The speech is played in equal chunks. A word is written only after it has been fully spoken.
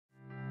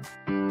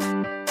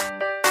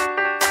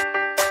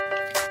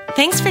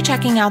Thanks for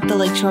checking out the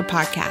Lakeshore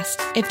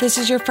Podcast. If this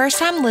is your first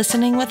time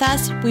listening with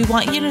us, we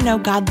want you to know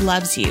God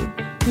loves you.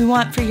 We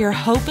want for your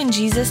hope in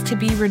Jesus to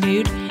be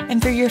renewed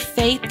and for your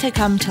faith to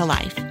come to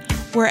life.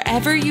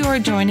 Wherever you are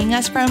joining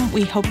us from,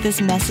 we hope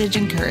this message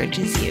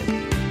encourages you.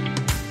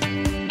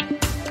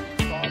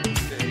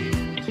 Father's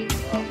Day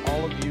to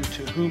all of you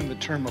to whom the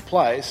term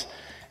applies.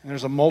 And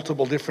there's a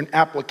multiple different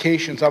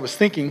applications. I was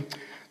thinking,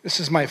 this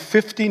is my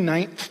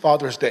 59th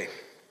Father's Day.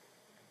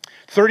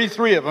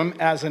 33 of them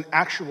as an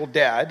actual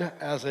dad,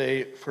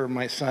 for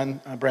my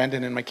son,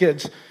 Brandon, and my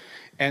kids,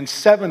 and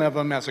 7 of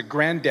them as a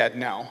granddad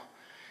now.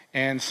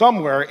 And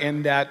somewhere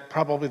in that,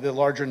 probably the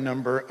larger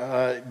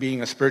number,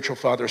 being a spiritual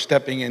father,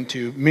 stepping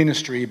into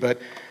ministry,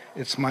 but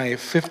it's my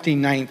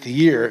 59th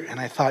year, and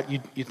I thought,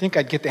 you'd think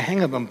I'd get the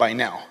hang of them by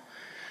now.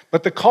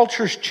 But the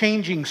culture's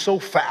changing so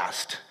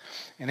fast,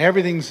 and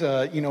everything's,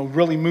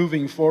 really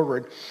moving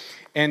forward.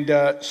 And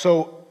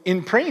so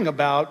in praying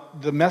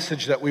about the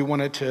message that we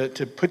wanted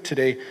to put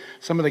today,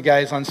 some of the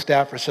guys on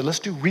staff said, let's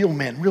do real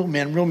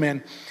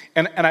men.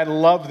 And I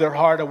love their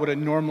heart. I would have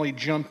normally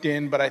jumped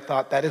in, but I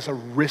thought that is a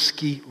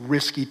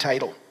risky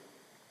title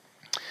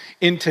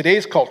in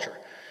today's culture,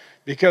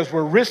 because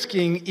we're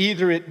risking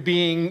either it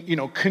being,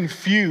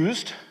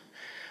 confused,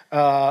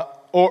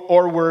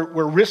 or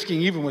we're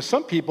risking, even with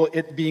some people,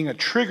 it being a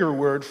trigger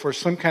word for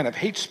some kind of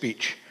hate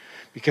speech,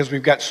 because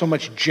we've got so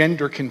much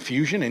gender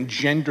confusion and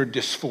gender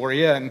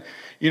dysphoria. And,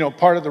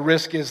 part of the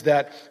risk is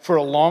that for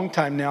a long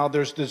time now,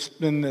 there's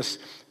been this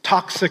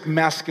toxic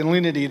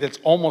masculinity that's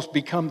almost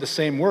become the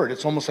same word.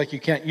 It's almost like you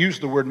can't use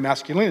the word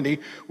masculinity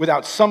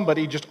without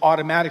somebody just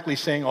automatically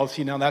saying, oh,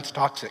 see, now that's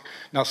toxic.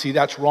 Now, see,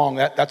 that's wrong.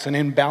 That's an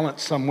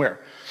imbalance somewhere.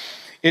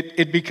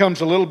 It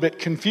becomes a little bit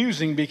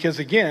confusing because,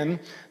 again,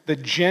 the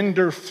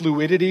gender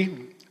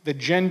fluidity, the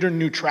gender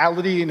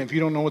neutrality, and if you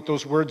don't know what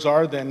those words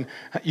are, then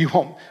you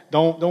won't.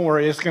 Don't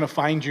worry, it's going to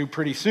find you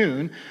pretty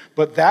soon.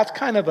 But that's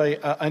kind of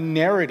a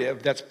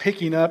narrative that's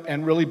picking up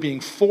and really being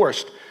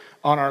forced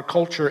on our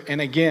culture. And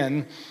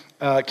again,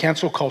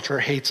 cancel culture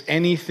hates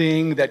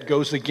anything that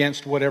goes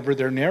against whatever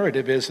their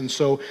narrative is. And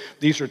so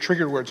these are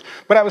trigger words.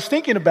 But I was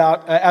thinking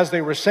about, as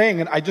they were saying,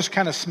 and I just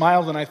kind of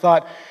smiled and I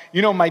thought,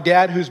 my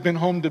dad, who's been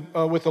home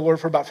with the Lord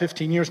for about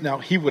 15 years now,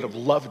 he would have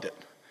loved it.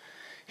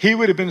 He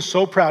would have been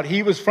so proud.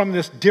 He was from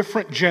this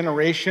different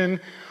generation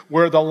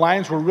where the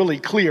lines were really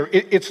clear.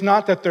 It's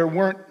not that there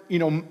weren't,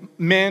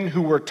 men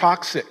who were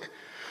toxic,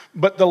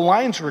 but the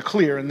lines were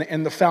clear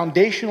and the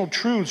foundational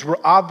truths were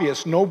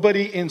obvious.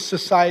 Nobody in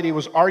society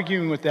was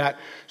arguing with that.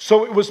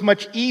 So it was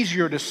much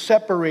easier to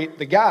separate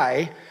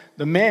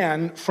the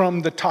man, from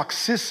the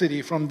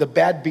toxicity, from the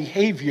bad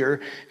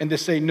behavior, and to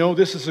say, no,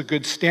 this is a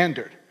good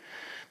standard.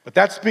 But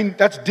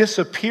that's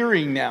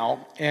disappearing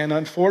now, and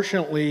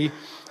unfortunately,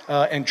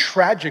 and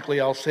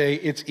tragically, I'll say,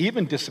 it's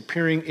even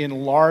disappearing in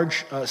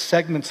large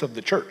segments of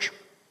the church.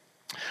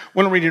 I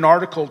want to read an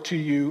article to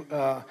you,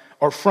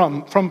 or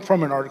from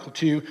an article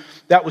to you,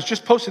 that was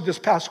just posted this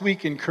past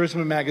week in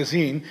Charisma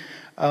Magazine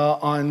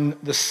on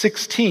the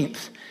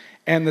 16th.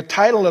 And the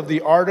title of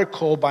the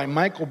article by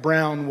Michael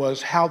Brown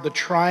was How the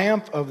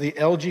Triumph of the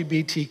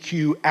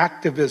LGBTQ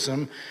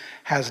Activism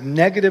has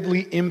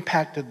negatively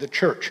impacted the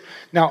church.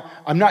 Now,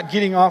 I'm not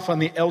getting off on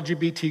the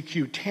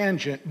LGBTQ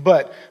tangent,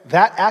 but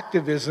that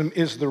activism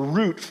is the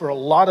root for a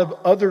lot of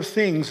other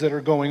things that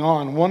are going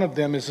on. One of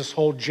them is this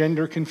whole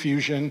gender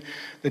confusion,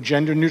 the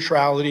gender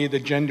neutrality, the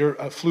gender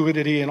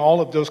fluidity, and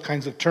all of those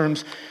kinds of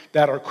terms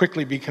that are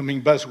quickly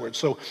becoming buzzwords.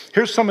 So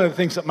here's some of the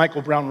things that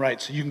Michael Brown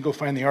writes. So you can go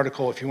find the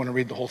article if you want to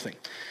read the whole thing.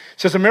 It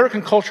says,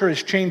 American culture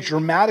has changed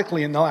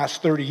dramatically in the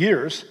last 30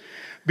 years.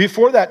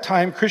 Before that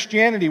time,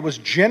 Christianity was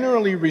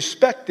generally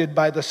respected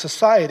by the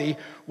society,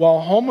 while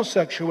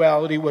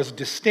homosexuality was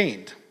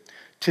disdained.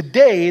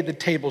 Today, the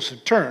tables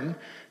have turned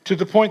to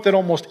the point that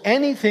almost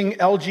anything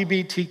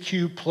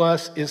LGBTQ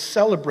plus is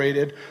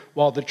celebrated,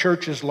 while the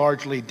church is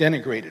largely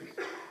denigrated.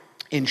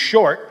 In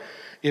short,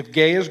 if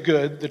gay is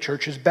good, the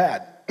church is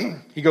bad.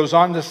 He goes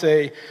on to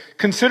say,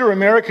 consider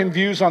American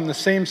views on the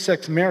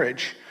same-sex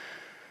marriage.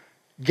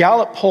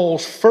 Gallup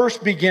polls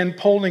first began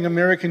polling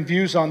American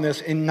views on this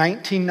in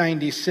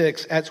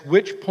 1996, at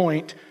which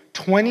point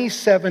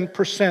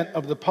 27%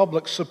 of the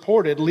public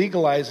supported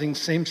legalizing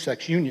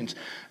same-sex unions.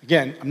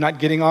 Again, I'm not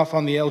getting off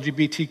on the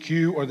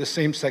LGBTQ or the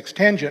same-sex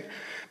tangent,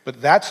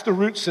 but that's the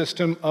root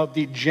system of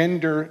the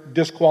gender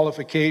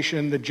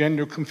disqualification, the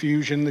gender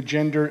confusion, the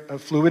gender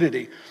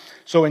fluidity.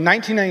 So in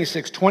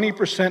 1996,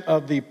 20%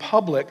 of the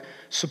public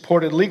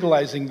supported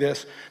legalizing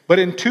this, but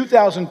in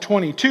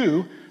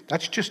 2022,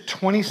 that's just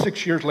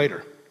 26 years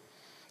later.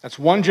 That's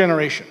one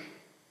generation.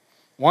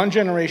 One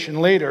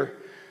generation later,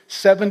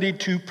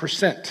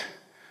 72%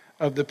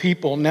 of the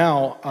people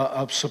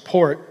now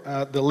support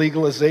the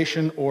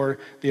legalization or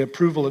the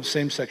approval of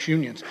same-sex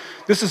unions.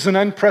 This is an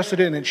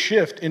unprecedented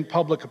shift in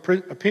public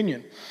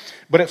opinion.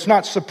 But it's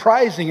not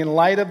surprising in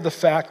light of the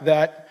fact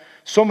that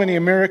so many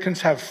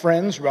Americans have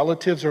friends,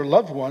 relatives, or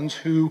loved ones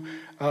who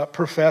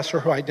profess or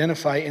who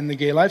identify in the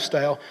gay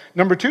lifestyle.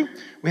 Number two,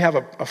 we have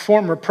a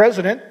former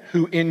president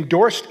who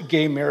endorsed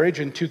gay marriage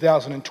in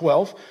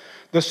 2012.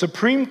 The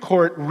Supreme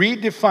Court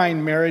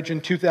redefined marriage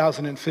in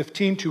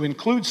 2015 to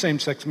include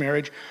same-sex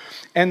marriage.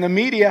 And the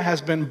media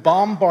has been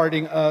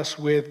bombarding us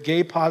with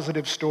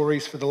gay-positive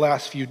stories for the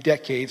last few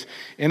decades.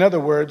 In other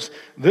words,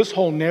 this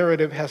whole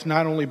narrative has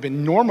not only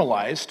been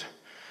normalized,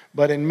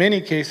 but in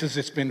many cases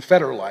it's been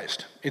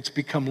federalized. It's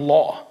become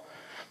law.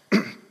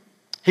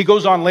 He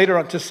goes on later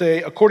on to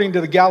say, according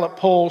to the Gallup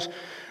polls,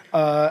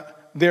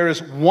 there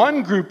is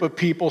one group of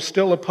people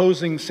still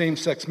opposing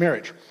same-sex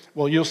marriage.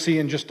 Well, you'll see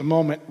in just a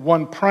moment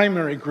one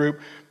primary group,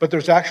 but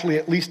there's actually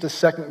at least a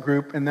second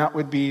group, and that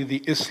would be the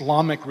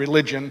Islamic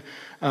religion.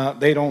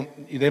 They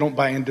don't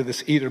buy into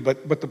this either.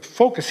 But the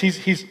focus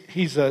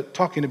he's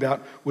talking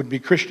about would be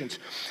Christians.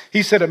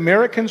 He said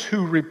Americans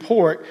who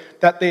report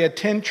that they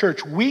attend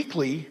church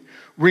weekly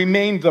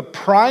remain the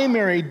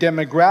primary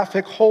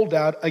demographic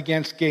holdout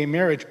against gay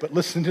marriage. But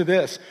listen to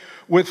this: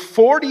 with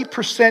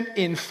 40%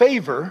 in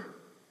favor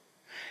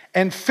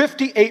and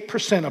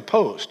 58%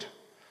 opposed.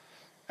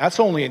 That's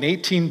only an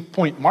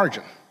 18-point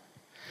margin.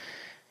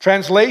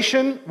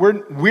 Translation,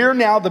 we're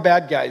now the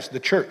bad guys, the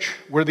church.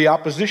 We're the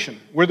opposition.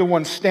 We're the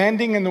ones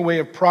standing in the way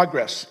of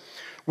progress.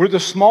 We're the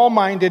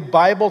small-minded,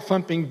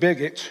 Bible-thumping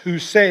bigots who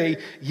say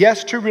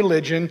yes to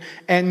religion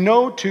and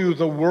no to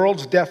the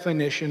world's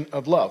definition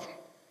of love.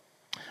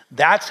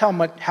 That's how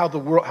much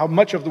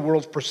of the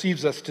world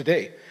perceives us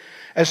today.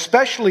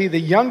 Especially the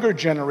younger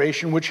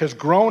generation, which has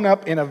grown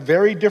up in a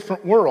very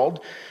different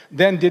world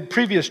than did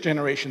previous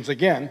generations.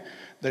 Again,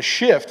 the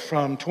shift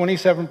from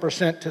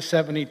 27% to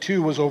 72%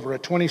 was over a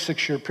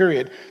 26-year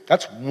period.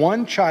 That's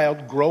one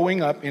child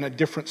growing up in a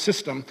different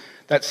system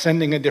that's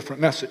sending a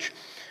different message.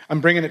 I'm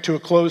bringing it to a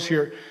close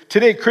here.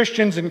 Today,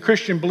 Christians and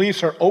Christian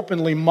beliefs are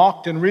openly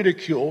mocked and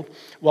ridiculed,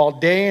 while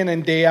day in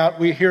and day out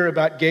we hear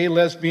about gay,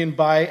 lesbian,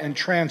 bi, and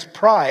trans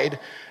pride,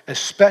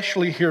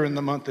 especially here in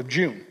the month of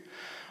June.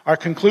 Our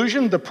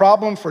conclusion, the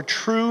problem for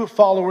true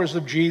followers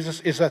of Jesus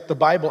is that the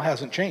Bible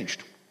hasn't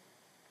changed.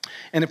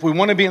 And if we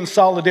want to be in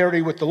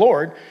solidarity with the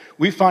Lord,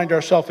 we find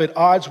ourselves at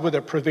odds with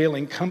a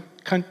prevailing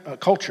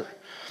culture.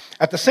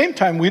 At the same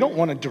time, we don't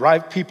want to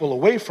drive people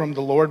away from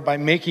the Lord by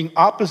making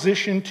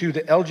opposition to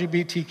the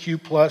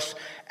LGBTQ plus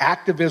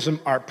activism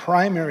our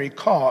primary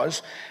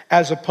cause,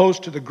 as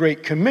opposed to the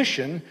Great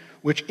Commission,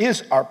 which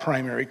is our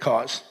primary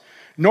cause.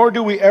 Nor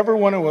do we ever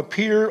want to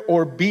appear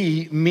or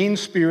be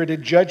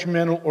mean-spirited,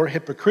 judgmental, or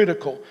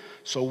hypocritical.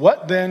 So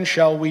what then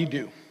shall we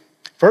do?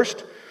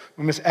 First,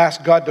 we must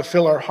ask God to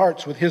fill our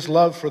hearts with His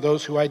love for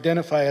those who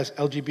identify as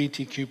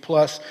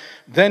LGBTQ+.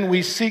 Then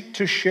we seek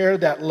to share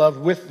that love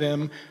with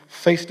them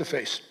face to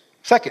face.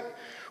 Second,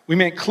 we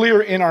make clear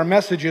in our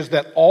messages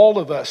that all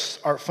of us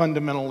are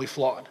fundamentally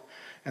flawed.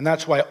 And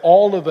that's why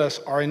all of us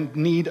are in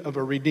need of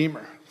a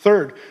Redeemer.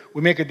 Third,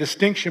 we make a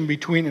distinction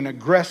between an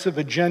aggressive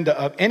agenda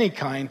of any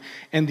kind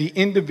and the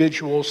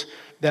individuals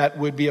that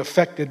would be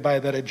affected by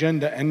that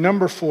agenda. And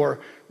number four,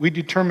 we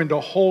determine to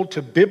hold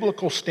to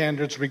biblical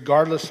standards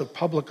regardless of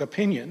public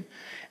opinion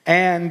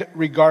and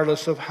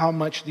regardless of how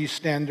much these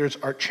standards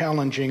are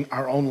challenging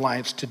our own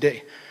lives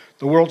today.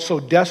 The world so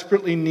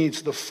desperately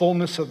needs the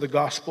fullness of the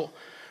gospel.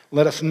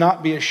 Let us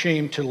not be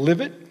ashamed to live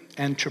it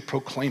and to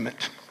proclaim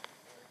it.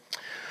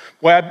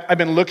 Well, I've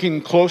been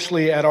looking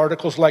closely at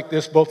articles like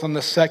this, both on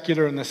the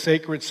secular and the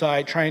sacred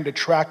side, trying to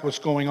track what's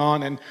going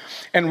on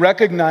and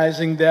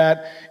recognizing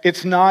that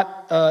it's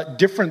not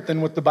different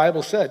than what the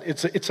Bible said.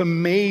 It's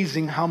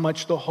amazing how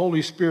much the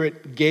Holy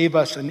Spirit gave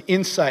us an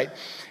insight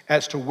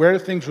as to where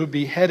things would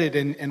be headed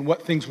and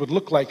what things would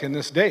look like in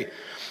this day.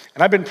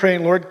 And I've been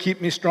praying, Lord, keep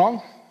me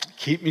strong,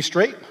 keep me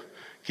straight,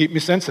 keep me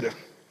sensitive.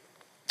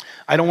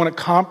 I don't want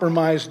to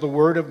compromise the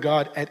Word of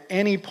God at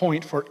any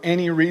point for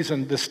any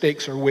reason. The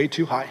stakes are way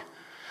too high.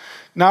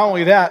 Not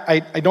only that,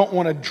 I don't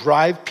want to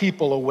drive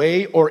people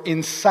away or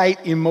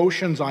incite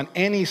emotions on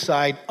any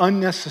side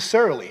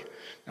unnecessarily.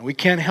 And we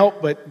can't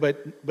help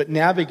but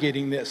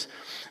navigating this.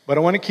 But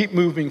I want to keep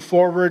moving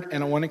forward,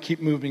 and I want to keep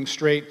moving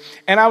straight.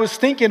 And I was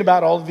thinking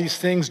about all of these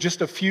things just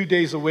a few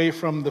days away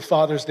from the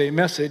Father's Day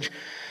message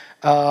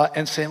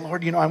and saying,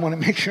 Lord, I want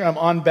to make sure I'm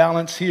on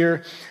balance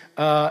here.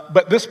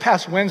 But this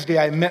past Wednesday,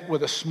 I met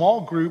with a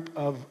small group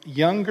of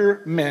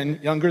younger men,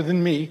 younger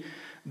than me,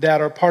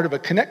 that are part of a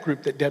connect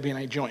group that Debbie and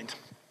I joined.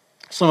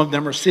 Some of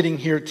them are sitting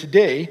here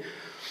today,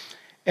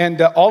 and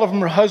all of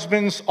them are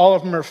husbands, all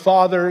of them are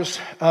fathers,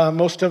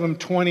 most of them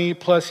 20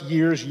 plus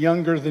years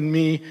younger than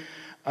me.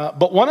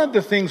 But one of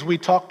the things we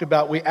talked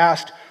about, we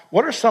asked,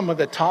 what are some of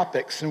the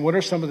topics and what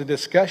are some of the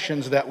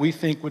discussions that we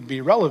think would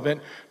be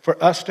relevant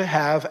for us to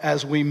have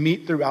as we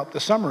meet throughout the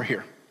summer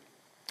here?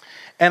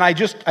 And I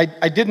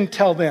didn't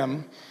tell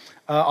them.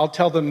 I'll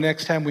tell them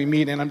next time we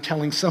meet, and I'm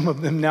telling some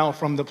of them now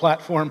from the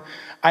platform.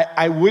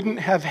 I wouldn't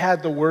have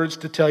had the words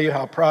to tell you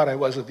how proud I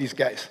was of these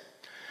guys.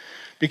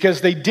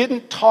 because they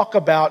didn't talk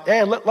about,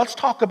 hey, let's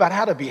talk about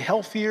how to be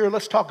healthier.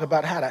 Let's talk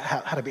about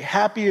how to be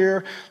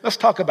happier. Let's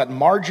talk about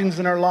margins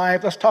in our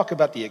life. Let's talk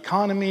about the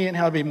economy and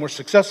how to be more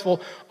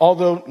successful,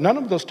 although none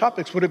of those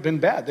topics would have been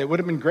bad. They would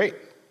have been great.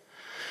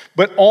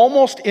 But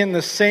almost in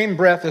the same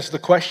breath as the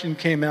question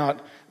came out,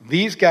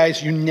 these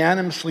guys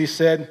unanimously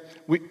said,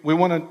 we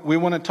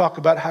want to talk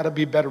about how to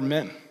be better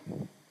men. We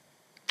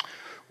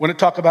want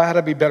to talk about how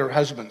to be better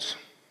husbands,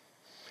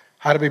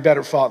 how to be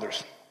better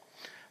fathers.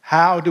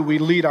 How do we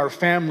lead our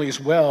families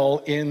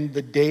well in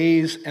the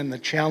days and the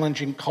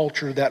challenging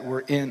culture that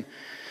we're in?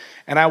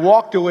 And I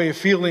walked away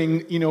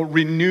feeling,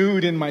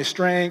 renewed in my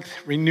strength,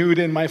 renewed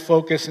in my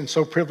focus, and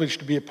so privileged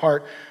to be a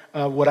part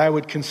of what I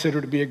would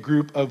consider to be a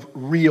group of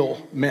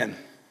real men.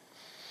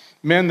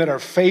 Men that are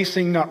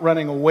facing, not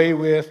running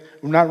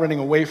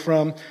away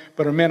from,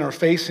 but our men are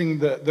facing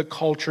the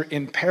culture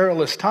in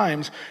perilous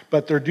times,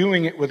 but they're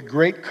doing it with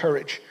great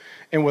courage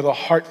and with a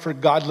heart for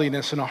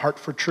godliness and a heart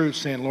for truth,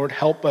 saying, Lord,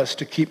 help us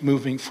to keep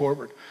moving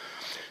forward.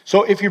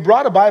 So if you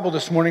brought a Bible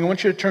this morning, I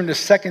want you to turn to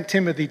 2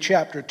 Timothy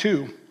chapter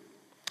 2,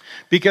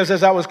 because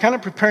as I was kind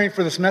of preparing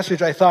for this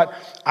message, I thought,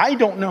 I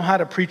don't know how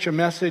to preach a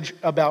message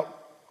about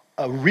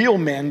real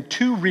men,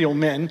 to real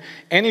men,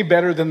 any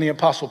better than the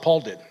Apostle Paul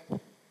did.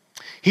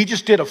 He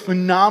just did a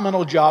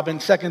phenomenal job in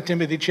 2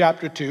 Timothy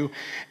chapter 2.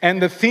 And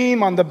the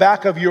theme on the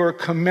back of your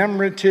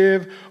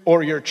commemorative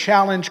or your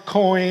challenge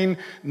coin,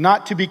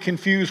 not to be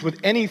confused with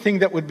anything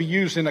that would be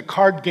used in a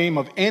card game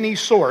of any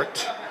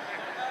sort.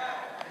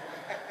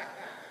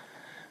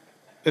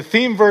 The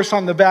theme verse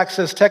on the back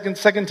says 2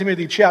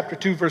 Timothy chapter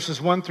 2, verses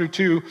 1 through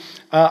 2.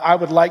 I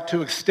would like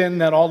to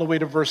extend that all the way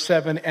to verse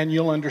 7, and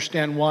you'll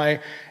understand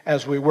why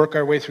as we work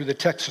our way through the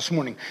text this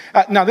morning.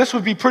 Now, this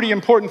would be pretty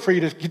important for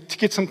you to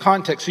get some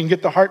context, so you can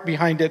get the heart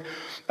behind it.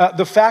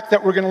 The fact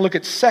that we're going to look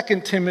at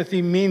 2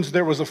 Timothy means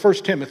there was a 1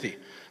 Timothy.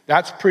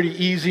 That's pretty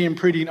easy and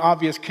pretty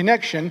obvious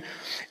connection.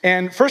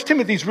 And 1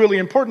 Timothy is really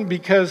important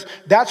because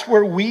that's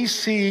where we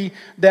see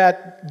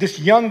that this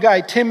young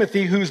guy,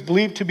 Timothy, who's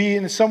believed to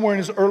be somewhere in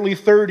his early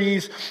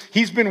 30s,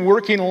 he's been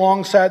working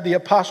alongside the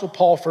Apostle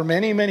Paul for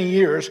many, many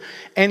years,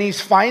 and he's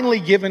finally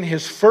given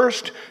his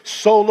first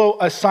solo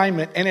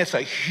assignment, and it's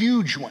a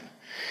huge one.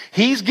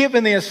 He's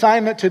given the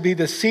assignment to be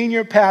the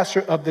senior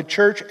pastor of the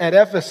church at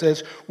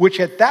Ephesus, which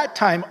at that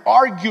time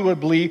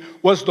arguably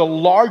was the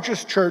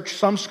largest church,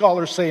 some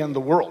scholars say, in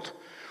the world.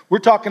 We're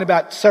talking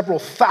about several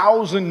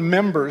thousand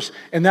members,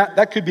 and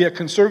that could be a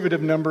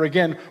conservative number,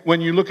 again,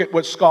 when you look at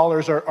what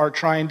scholars are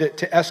trying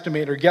to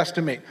estimate or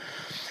guesstimate.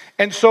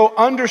 And so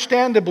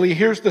understandably,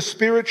 here's the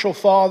spiritual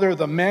father,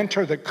 the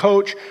mentor, the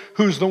coach,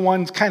 who's the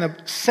one kind of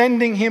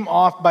sending him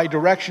off by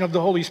direction of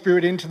the Holy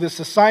Spirit into this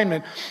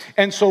assignment.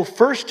 And so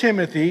 1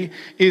 Timothy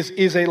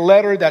is a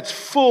letter that's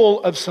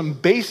full of some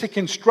basic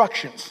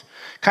instructions.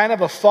 Kind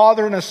of a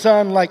father and a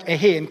son, like,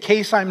 hey, in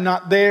case I'm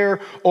not there,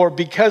 or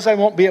because I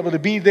won't be able to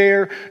be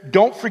there,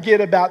 don't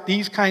forget about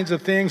these kinds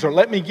of things, or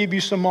let me give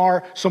you some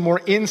more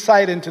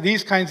insight into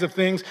these kinds of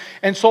things.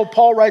 And so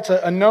Paul writes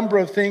a number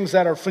of things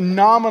that are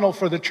phenomenal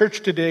for the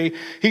church today.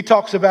 He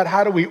talks about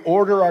how do we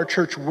order our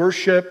church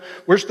worship,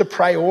 where's the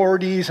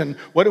priorities, and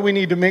what do we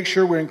need to make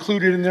sure we're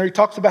included in there. He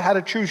talks about how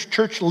to choose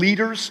church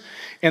leaders.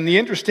 And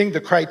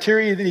the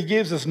criteria that he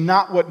gives is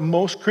not what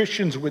most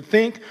Christians would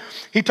think.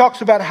 He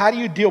talks about how do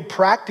you deal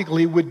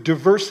practically with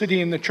diversity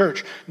in the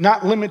church,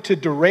 not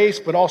limited to race,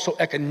 but also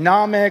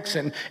economics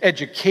and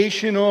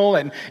educational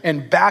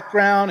and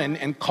background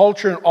and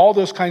culture and all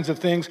those kinds of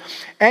things.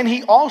 And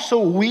he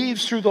also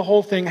weaves through the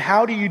whole thing,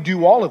 how do you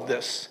do all of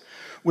this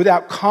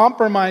without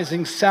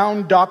compromising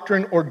sound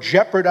doctrine or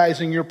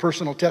jeopardizing your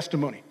personal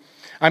testimony?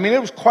 I mean, it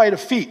was quite a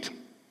feat.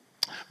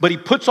 But he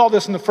puts all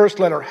this in the first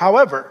letter.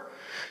 However,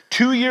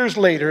 2 years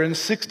later, in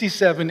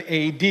 67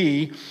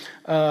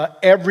 AD,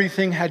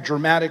 everything had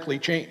dramatically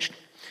changed.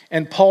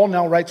 And Paul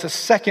now writes a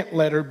second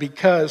letter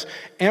because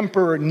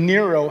Emperor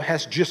Nero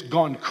has just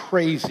gone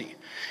crazy.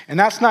 And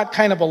that's not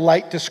kind of a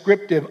light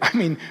descriptive. I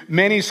mean,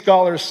 many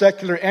scholars,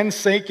 secular and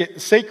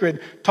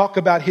sacred, talk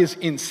about his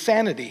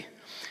insanity.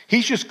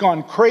 He's just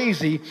gone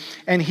crazy,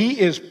 and he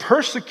is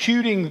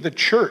persecuting the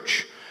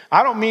church.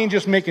 I don't mean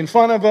just making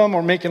fun of them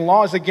or making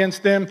laws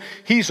against them.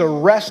 He's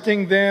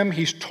arresting them.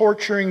 He's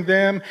torturing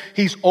them.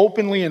 He's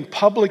openly and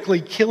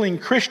publicly killing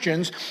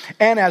Christians.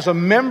 And as a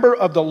member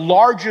of the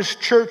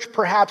largest church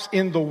perhaps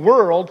in the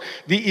world,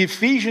 the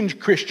Ephesian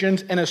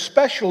Christians, and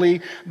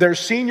especially their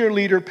senior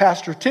leader,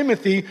 Pastor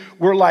Timothy,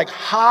 were like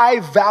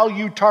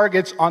high-value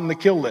targets on the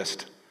kill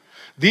list.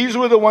 These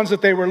were the ones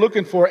that they were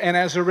looking for. And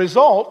as a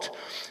result,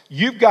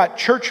 you've got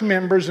church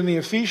members in the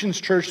Ephesians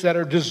church that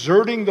are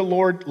deserting the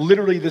Lord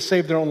literally to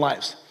save their own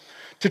lives,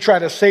 to try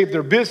to save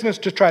their business,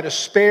 to try to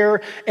spare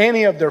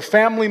any of their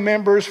family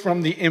members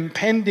from the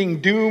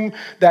impending doom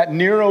that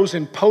Nero's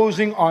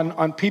imposing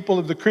on people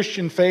of the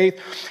Christian faith.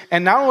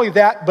 And not only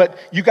that, but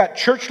you got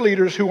church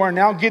leaders who are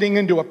now getting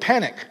into a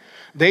panic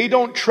They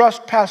don't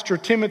trust Pastor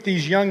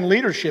Timothy's young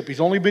leadership. He's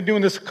only been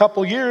doing this a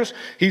couple years.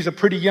 He's a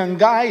pretty young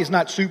guy. He's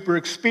not super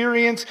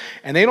experienced,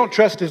 and they don't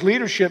trust his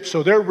leadership,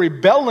 so they're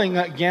rebelling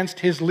against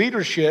his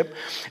leadership,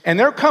 and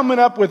they're coming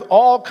up with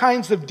all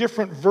kinds of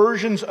different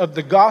versions of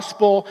the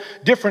gospel,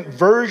 different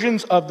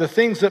versions of the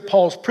things that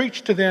Paul's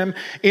preached to them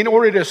in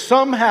order to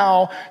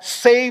somehow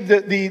save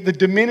the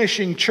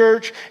diminishing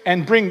church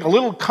and bring a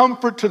little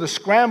comfort to the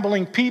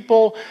scrambling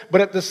people,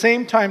 but at the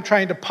same time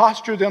trying to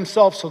posture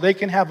themselves so they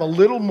can have a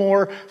little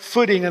more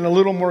footing and a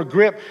little more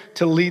grip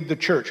to lead the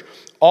church.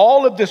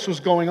 All of this was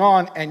going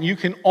on, and you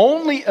can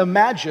only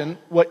imagine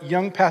what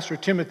young Pastor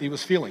Timothy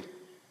was feeling.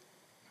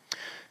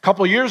 A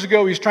couple of years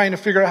ago, he's trying to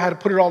figure out how to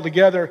put it all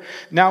together.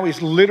 Now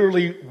he's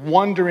literally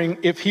wondering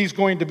if he's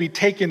going to be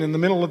taken in the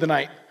middle of the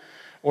night,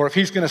 or if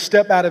he's going to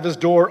step out of his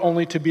door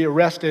only to be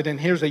arrested. And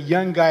here's a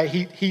young guy,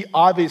 he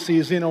obviously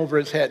is in over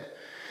his head.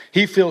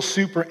 He feels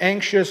super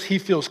anxious, he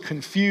feels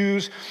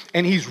confused,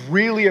 and he's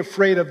really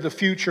afraid of the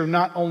future,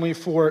 not only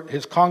for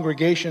his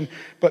congregation,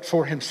 but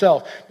for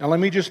himself. Now let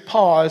me just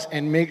pause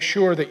and make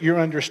sure that you're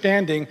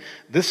understanding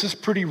this is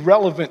pretty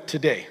relevant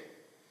today.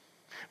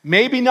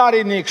 Maybe not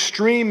in the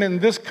extreme in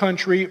this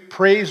country,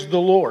 praise the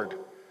Lord.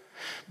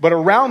 But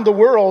around the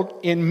world,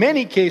 in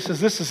many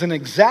cases, this is an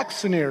exact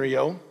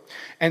scenario.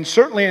 And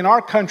certainly in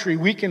our country,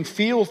 we can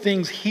feel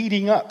things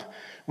heating up.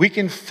 We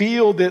can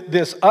feel that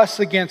this us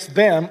against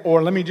them,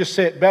 or let me just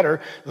say it better,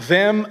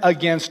 them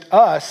against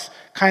us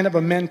kind of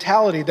a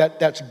mentality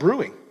that's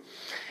brewing.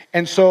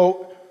 And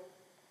so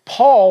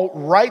Paul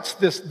writes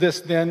this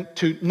then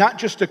to not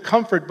just to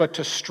comfort, but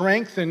to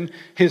strengthen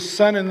his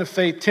son in the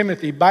faith,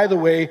 Timothy. By the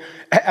way,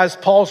 as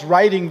Paul's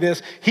writing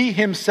this, he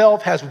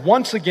himself has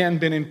once again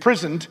been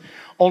imprisoned.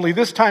 Only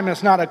this time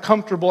it's not a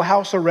comfortable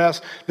house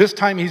arrest. This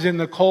time he's in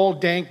the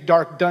cold, dank,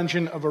 dark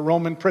dungeon of a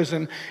Roman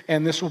prison,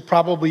 and this will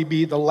probably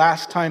be the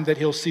last time that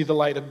he'll see the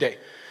light of day.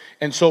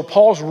 And so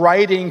Paul's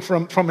writing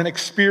from an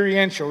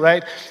experiential,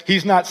 right?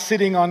 He's not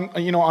sitting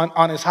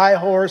on his high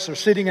horse or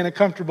sitting in a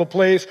comfortable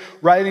place,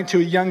 writing to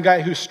a young guy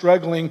who's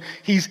struggling.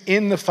 He's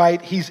in the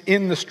fight, he's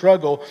in the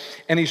struggle,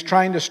 and he's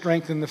trying to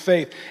strengthen the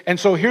faith. And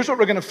so here's what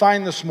we're going to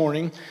find this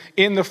morning.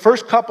 In the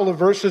first couple of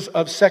verses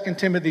of 2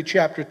 Timothy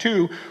chapter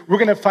 2, we're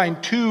going to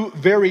find two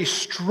very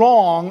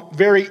strong,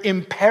 very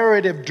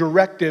imperative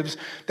directives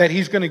that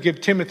he's going to give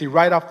Timothy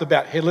right off the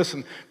bat. Hey,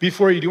 listen,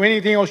 before you do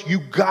anything else, you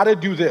got to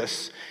do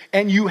this.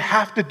 And you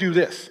have to do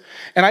this.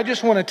 And I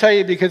just want to tell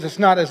you, because it's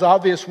not as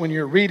obvious when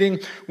you're reading,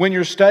 when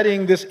you're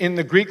studying this in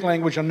the Greek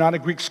language. I'm not a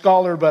Greek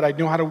scholar, but I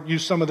know how to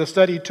use some of the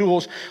study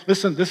tools.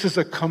 Listen, this is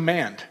a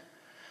command.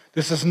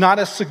 This is not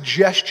a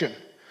suggestion.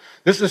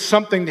 This is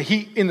something that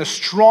he, in the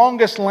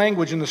strongest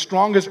language, in the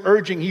strongest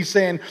urging, he's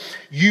saying,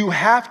 you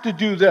have to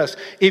do this.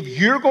 If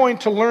you're going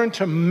to learn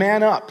to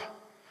man up,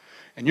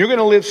 and you're going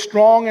to live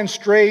strong and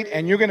straight,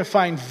 and you're going to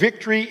find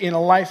victory in a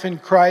life in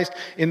Christ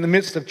in the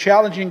midst of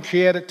challenging,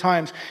 chaotic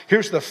times,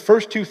 here's the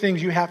first two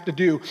things you have to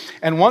do.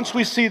 And once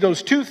we see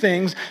those two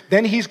things,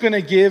 then he's going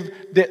to give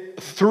the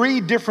three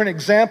different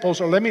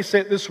examples, or let me say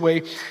it this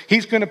way,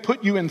 he's going to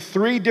put you in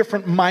three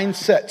different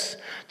mindsets.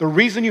 The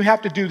reason you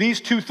have to do these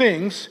two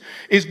things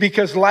is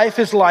because life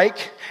is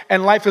like,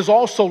 and life is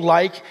also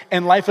like,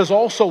 and life is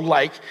also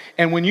like.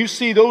 And when you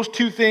see those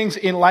two things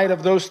in light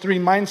of those three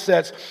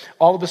mindsets,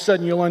 all of a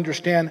sudden you'll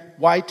understand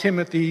why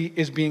Timothy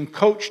is being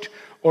coached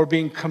or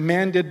being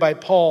commanded by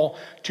Paul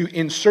to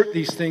insert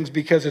these things,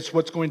 because it's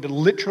what's going to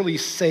literally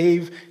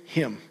save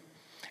him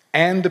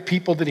and the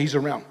people that he's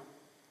around.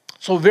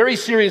 So very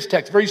serious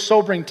text, very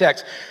sobering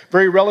text,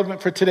 very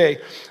relevant for today.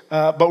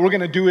 But we're going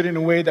to do it in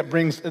a way that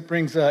brings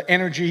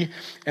energy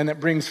and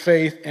that brings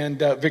faith and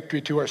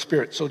victory to our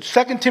spirit. So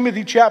 2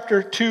 Timothy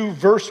chapter 2,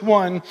 verse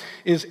 1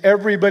 is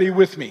everybody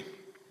with me?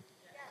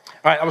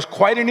 All right, that was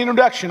quite an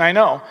introduction, I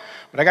know.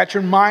 But I got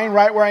your mind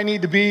right where I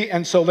need to be,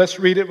 and so let's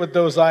read it with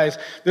those eyes.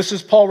 This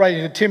is Paul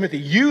writing to Timothy.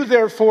 You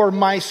therefore,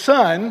 my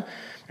son,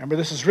 remember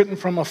this is written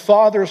from a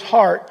father's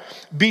heart,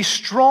 be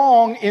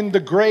strong in the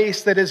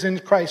grace that is in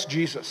Christ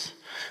Jesus.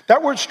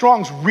 That word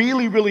strong is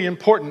really, really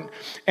important.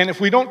 And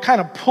if we don't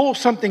kind of pull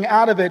something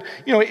out of it,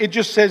 it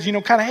just says,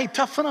 kind of, hey,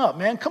 toughen up,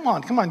 man. Come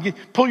on.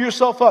 Pull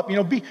yourself up.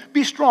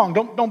 Be strong.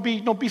 Don't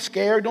be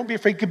scared. Don't be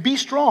afraid. Be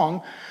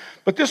strong.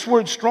 But this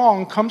word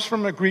strong comes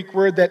from a Greek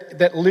word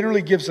that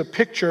literally gives a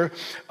picture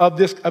of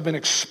an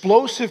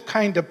explosive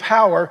kind of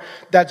power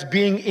that's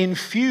being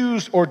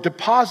infused or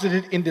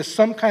deposited into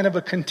some kind of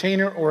a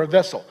container or a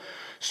vessel.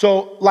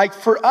 So like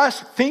for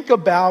us, think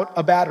about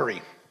a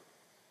battery.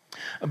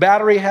 A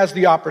battery has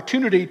the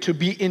opportunity to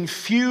be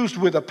infused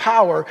with a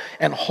power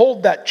and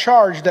hold that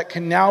charge that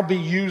can now be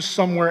used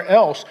somewhere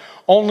else.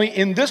 Only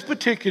in this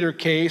particular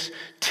case,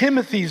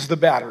 Timothy's the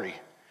battery.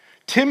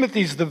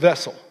 Timothy's the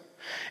vessel.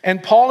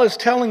 And Paul is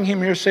telling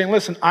him here, saying,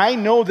 listen, I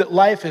know that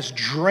life is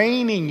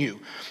draining you.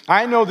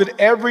 I know that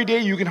every day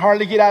you can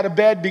hardly get out of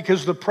bed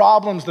because the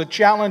problems, the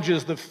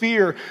challenges, the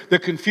fear, the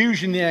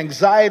confusion, the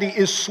anxiety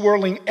is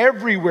swirling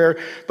everywhere.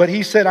 But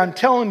he said, I'm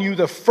telling you,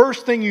 the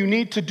first thing you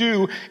need to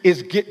do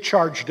is get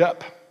charged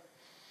up.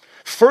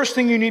 First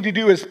thing you need to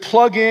do is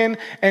plug in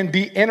and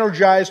be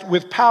energized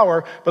with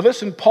power. But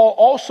listen, Paul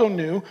also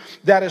knew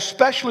that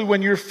especially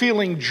when you're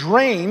feeling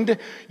drained,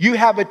 you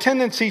have a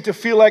tendency to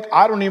feel like,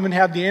 I don't even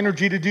have the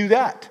energy to do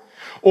that.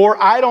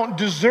 Or I don't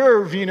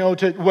deserve,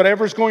 to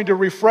whatever's going to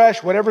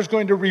refresh, whatever's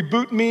going to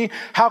reboot me.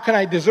 How can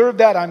I deserve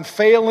that? I'm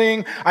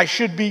failing. I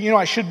should be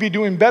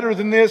doing better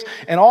than this.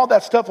 And all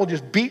that stuff will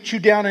just beat you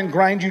down and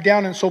grind you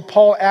down. And so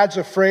Paul adds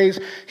a phrase.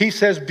 He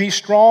says, be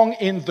strong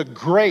in the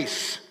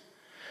grace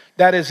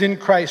that is in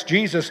Christ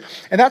Jesus.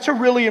 And that's a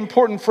really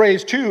important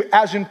phrase too,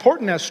 as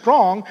important as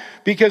strong,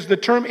 because the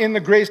term in the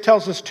grace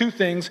tells us two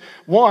things.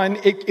 One,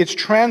 it's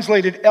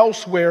translated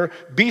elsewhere,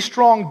 be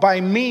strong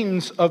by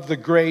means of the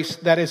grace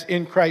that is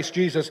in Christ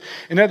Jesus.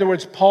 In other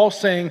words, Paul's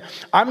saying,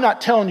 I'm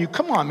not telling you,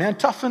 come on, man,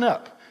 toughen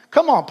up.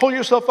 Come on, pull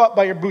yourself up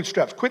by your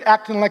bootstraps. Quit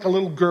acting like a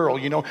little girl,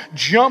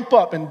 jump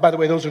up. And by the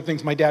way, those are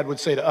things my dad would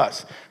say to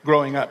us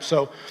growing up.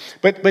 So,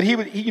 but he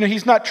would,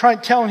 he's not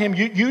telling him,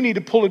 you need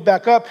to pull it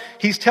back up.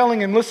 He's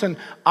telling him, listen,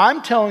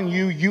 I'm telling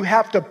you, you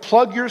have to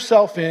plug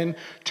yourself in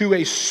to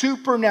a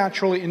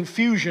supernatural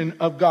infusion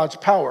of God's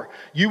power.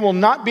 You will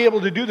not be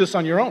able to do this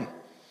on your own.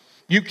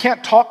 You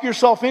can't talk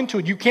yourself into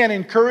it. You can't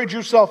encourage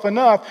yourself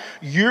enough.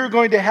 You're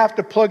going to have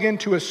to plug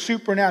into a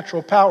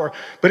supernatural power.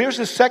 But here's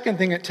the second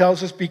thing it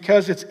tells us,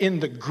 because it's in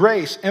the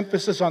grace,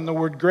 emphasis on the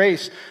word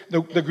grace,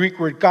 the Greek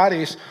word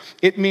charis,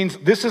 it means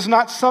this is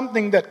not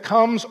something that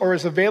comes or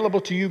is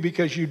available to you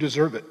because you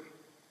deserve it.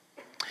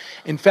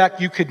 In fact,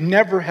 you could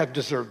never have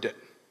deserved it.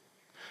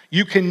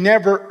 You can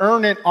never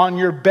earn it on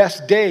your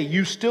best day.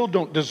 You still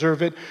don't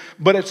deserve it,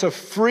 but it's a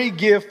free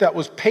gift that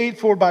was paid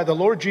for by the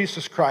Lord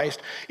Jesus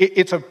Christ.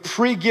 It's a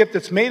free gift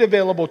that's made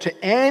available to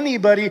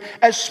anybody,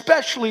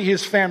 especially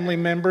his family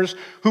members,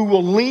 who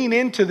will lean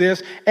into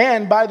this.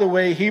 And by the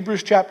way,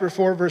 Hebrews chapter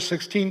 4, verse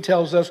 16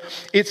 tells us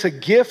it's a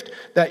gift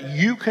that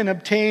you can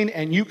obtain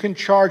and you can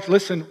charge,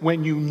 listen,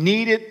 when you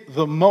need it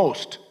the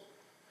most.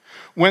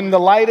 When the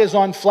light is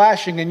on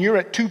flashing and you're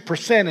at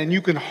 2% and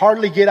you can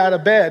hardly get out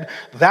of bed,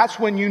 that's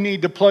when you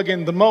need to plug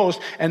in the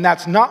most. And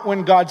that's not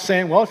when God's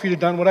saying, well, if you'd have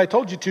done what I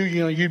told you to,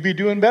 you'd be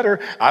doing better.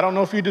 I don't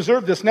know if you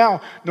deserve this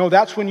now. No,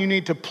 that's when you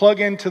need to plug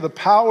into the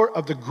power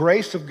of the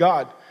grace of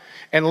God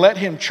and let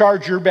him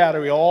charge your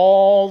battery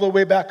all the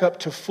way back up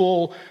to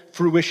full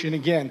fruition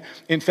again.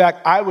 In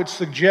fact, I would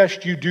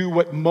suggest you do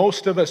what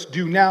most of us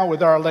do now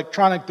with our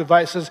electronic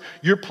devices.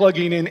 You're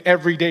plugging in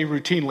every day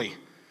routinely.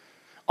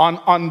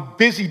 On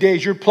busy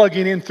days, you're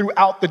plugging in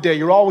throughout the day.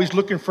 You're always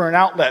looking for an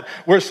outlet.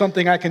 Where's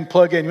something I can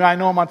plug in? I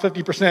know I'm on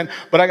 50%,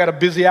 but I got a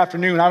busy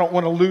afternoon. I don't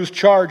want to lose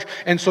charge.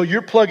 And so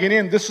you're plugging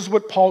in. This is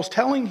what Paul's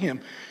telling him.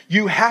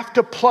 You have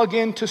to plug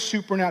into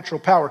supernatural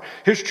power.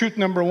 Here's truth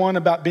number one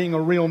about being a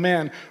real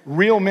man.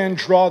 Real men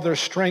draw their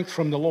strength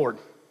from the Lord.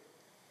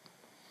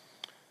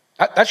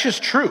 That's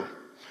just true.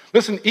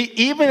 Listen,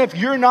 even if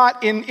you're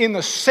not in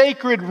the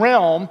sacred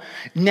realm,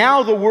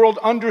 now the world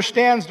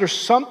understands there's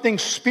something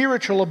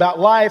spiritual about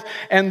life,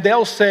 and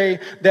they'll say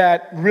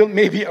that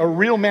maybe a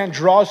real man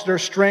draws their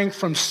strength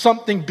from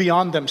something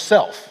beyond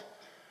themselves.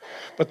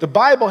 But the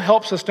Bible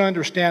helps us to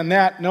understand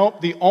that,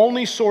 nope, the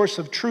only source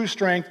of true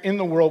strength in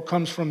the world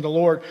comes from the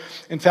Lord.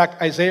 In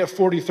fact, Isaiah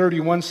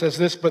 40:31 says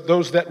this, but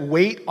those that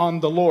wait on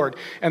the Lord,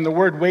 and the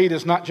word wait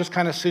is not just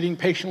kind of sitting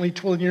patiently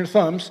twiddling your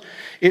thumbs,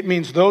 it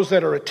means those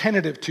that are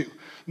attentive to.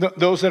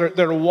 Those that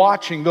are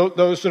watching,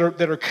 those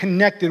that are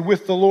connected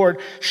with the Lord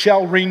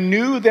shall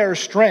renew their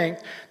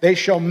strength. They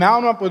shall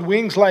mount up with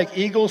wings like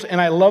eagles.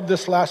 And I love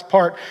this last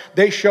part.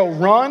 They shall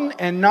run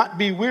and not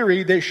be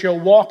weary. They shall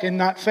walk and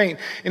not faint.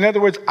 In other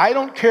words, I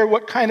don't care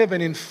what kind of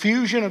an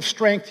infusion of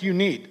strength you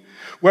need.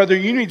 Whether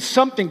you need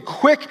something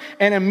quick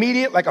and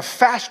immediate, like a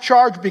fast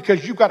charge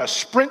because you've got to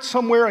sprint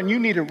somewhere and you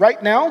need it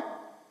right now,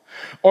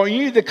 or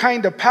you need the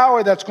kind of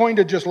power that's going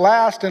to just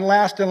last and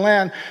last and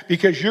last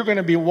because you're going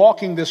to be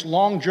walking this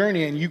long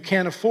journey and you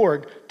can't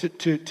afford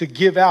to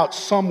give out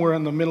somewhere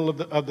in the middle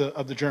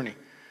of the journey.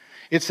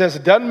 It says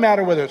it doesn't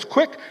matter whether it's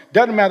quick,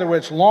 doesn't matter whether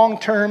it's long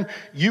term,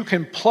 you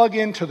can plug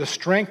into the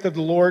strength of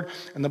the Lord,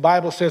 and the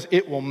Bible says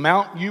it will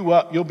mount you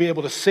up. You'll be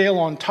able to sail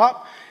on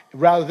top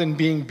rather than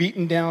being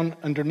beaten down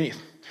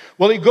underneath.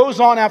 Well, he goes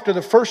on after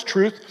the first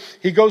truth.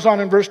 He goes on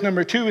in verse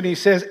number 2 and he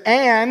says,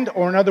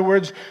 or in other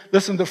words,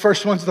 listen, the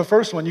first one's the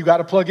first one. You got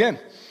to plug in.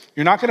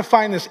 You're not going to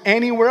find this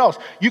anywhere else.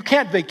 You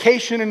can't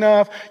vacation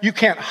enough. You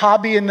can't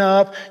hobby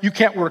enough. You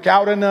can't work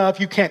out enough.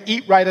 You can't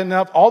eat right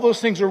enough. All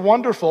those things are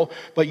wonderful,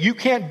 but you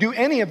can't do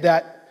any of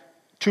that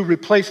to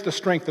replace the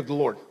strength of the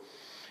Lord.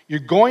 You're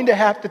going to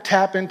have to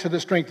tap into the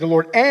strength of the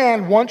Lord.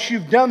 And once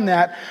you've done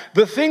that,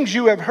 the things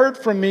you have heard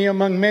from me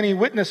among many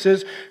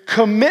witnesses,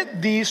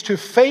 commit these to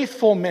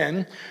faithful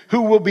men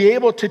who will be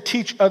able to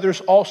teach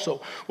others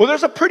also. Well,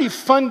 there's a pretty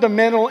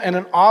fundamental and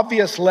an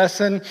obvious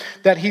lesson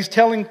that he's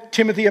telling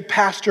Timothy, a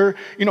pastor,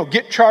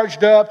 get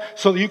charged up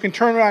so that you can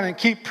turn around and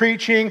keep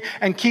preaching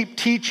and keep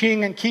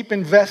teaching and keep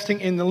investing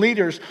in the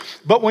leaders.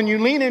 But when you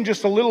lean in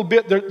just a little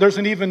bit, there's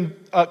an even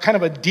kind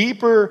of a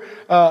deeper,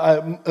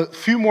 a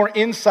few more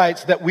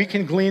insights that we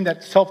can glean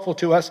that's helpful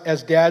to us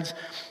as dads.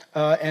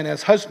 and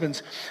as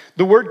husbands.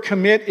 The word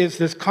commit is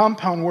this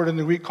compound word in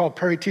the Greek called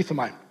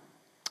peritethomai.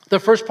 The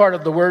first part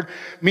of the word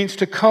means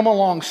to come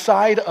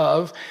alongside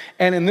of,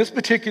 and in this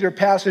particular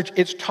passage,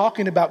 it's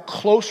talking about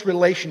close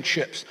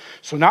relationships.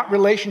 So not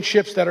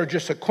relationships that are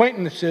just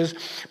acquaintances,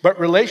 but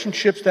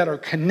relationships that are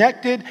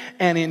connected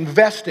and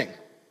investing.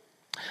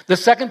 The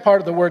second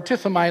part of the word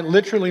tithomai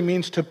literally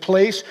means to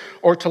place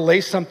or to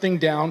lay something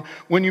down.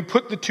 When you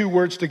put the two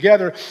words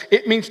together,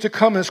 it means to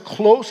come as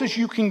close as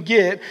you can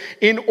get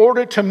in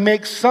order to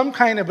make some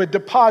kind of a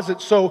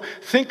deposit. So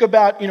think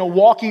about,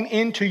 walking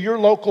into your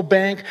local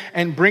bank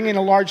and bringing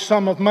a large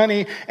sum of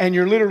money, and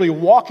you're literally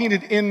walking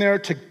it in there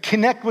to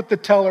connect with the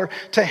teller,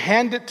 to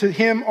hand it to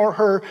him or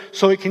her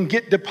so it can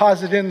get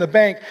deposited in the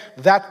bank.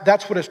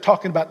 That's what it's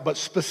talking about. But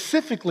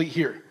specifically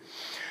here,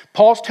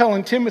 Paul's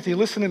telling Timothy,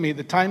 listen to me,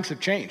 the times have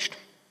changed.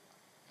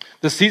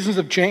 The seasons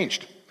have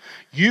changed.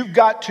 You've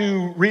got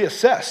to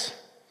reassess.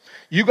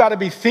 You've got to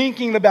be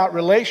thinking about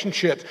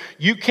relationships.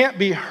 You can't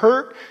be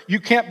hurt.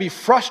 You can't be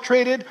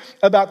frustrated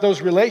about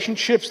those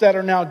relationships that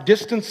are now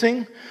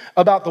distancing,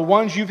 about the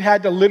ones you've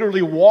had to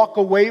literally walk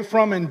away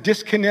from and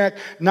disconnect,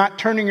 not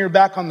turning your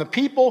back on the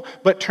people,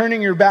 but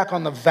turning your back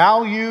on the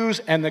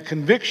values and the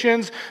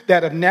convictions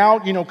that have now,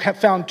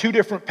 found two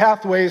different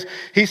pathways.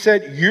 He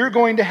said, you're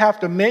going to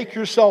have to make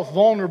yourself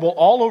vulnerable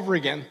all over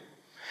again.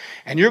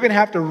 And you're going to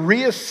have to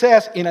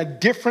reassess in a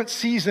different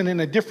season, in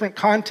a different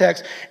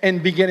context,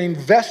 and begin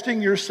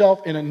investing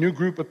yourself in a new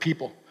group of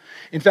people.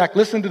 In fact,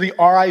 listen to the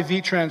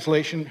RIV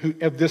translation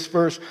of this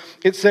verse.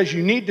 It says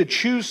you need to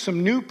choose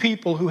some new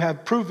people who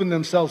have proven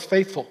themselves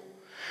faithful.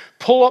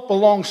 Pull up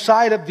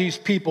alongside of these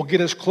people.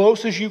 Get as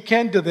close as you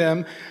can to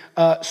them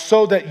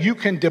so that you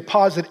can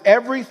deposit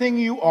everything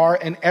you are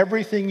and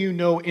everything you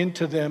know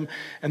into them.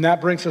 And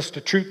that brings us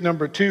to truth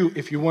number 2.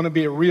 If you want to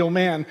be a real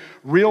man,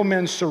 real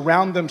men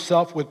surround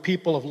themselves with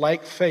people of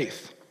like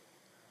faith.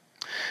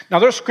 Now,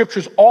 there's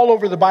scriptures all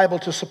over the Bible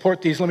to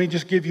support these. Let me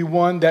just give you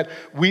one that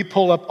we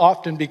pull up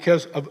often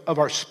because of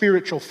our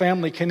spiritual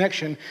family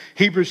connection.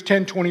 Hebrews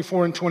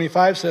 10:24 and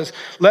 25 says,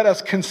 let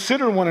us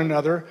consider one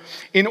another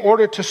in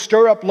order to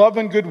stir up love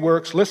and good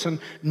works. Listen,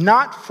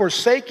 not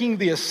forsaking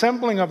the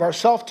assembling of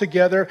ourselves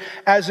together,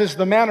 as is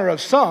the manner of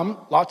some,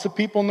 lots of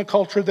people in the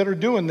culture that are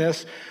doing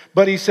this.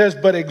 But he says,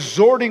 but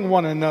exhorting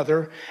one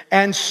another,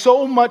 and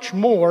so much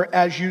more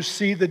as you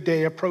see the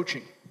day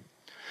approaching.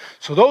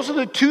 So those are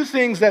the two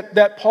things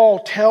that Paul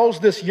tells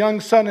this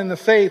young son in the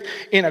faith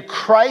in a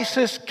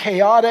crisis,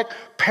 chaotic,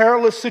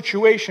 perilous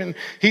situation.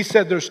 He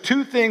said there's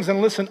two things, and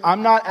listen,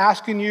 I'm not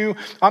asking you,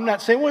 I'm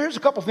not saying, well, here's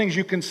a couple things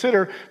you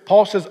consider.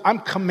 Paul says, I'm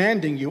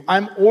commanding you,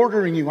 I'm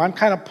ordering you, I'm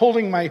kind of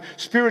pulling my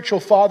spiritual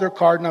father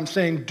card, and I'm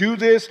saying, do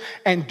this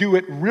and do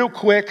it real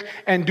quick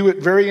and do it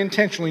very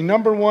intentionally.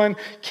 Number one,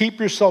 keep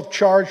yourself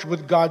charged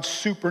with God's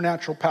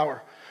supernatural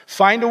power.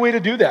 Find a way to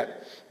do that.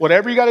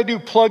 Whatever you got to do,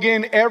 plug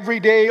in every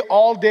day,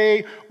 all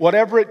day,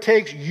 whatever it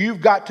takes, you've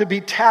got to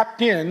be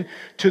tapped in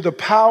to the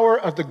power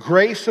of the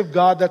grace of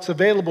God that's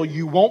available.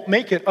 You won't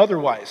make it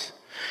otherwise.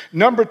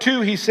 Number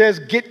 2, he says,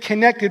 get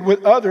connected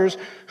with others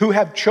who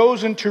have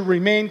chosen to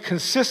remain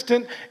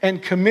consistent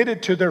and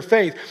committed to their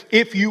faith.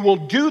 If you will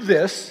do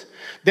this,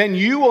 then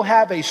you will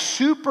have a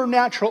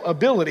supernatural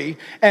ability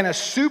and a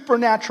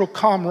supernatural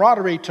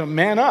camaraderie to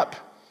man up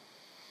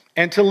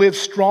and to live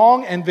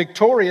strong and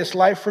victorious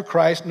life for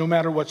Christ no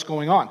matter what's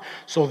going on.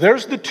 So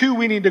there's the two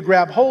we need to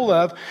grab hold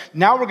of.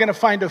 Now we're going to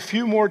find a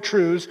few more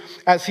truths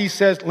as he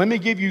says, let me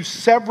give you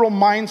several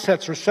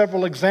mindsets or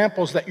several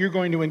examples that you're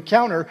going to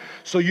encounter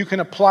so you can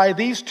apply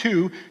these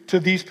two to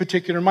these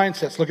particular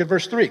mindsets. Look at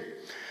verse 3.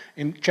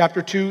 In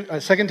chapter 2,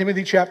 2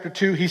 Timothy chapter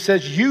 2, he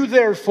says, you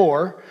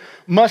therefore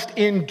must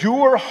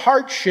endure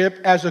hardship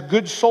as a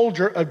good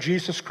soldier of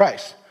Jesus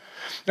Christ.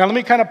 Now, let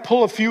me kind of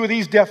pull a few of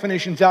these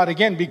definitions out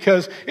again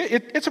because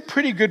it's a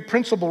pretty good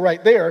principle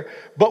right there.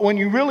 But when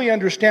you really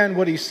understand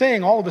what he's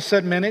saying, all of a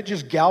sudden, man, it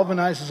just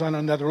galvanizes on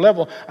another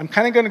level. I'm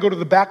kind of going to go to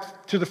the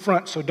back to the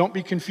front, so don't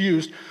be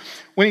confused.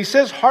 When he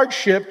says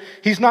hardship,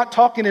 he's not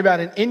talking about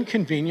an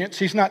inconvenience.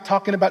 He's not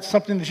talking about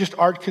something that's just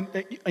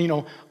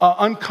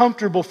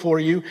uncomfortable for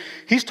you.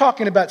 He's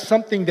talking about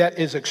something that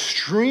is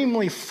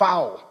extremely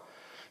foul.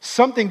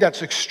 Something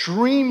that's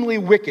extremely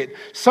wicked,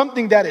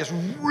 something that is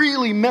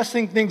really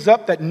messing things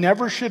up that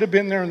never should have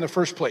been there in the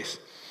first place.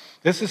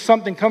 This is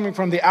something coming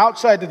from the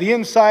outside to the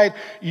inside.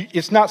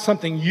 It's not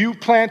something you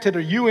planted or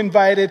you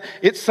invited.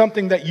 It's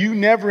something that you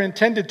never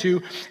intended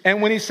to.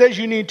 And when he says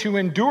you need to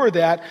endure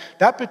that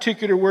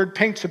particular word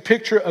paints a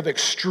picture of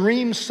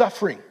extreme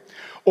suffering,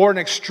 or an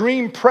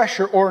extreme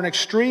pressure, or an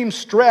extreme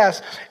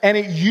stress, and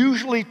it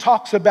usually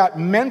talks about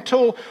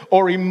mental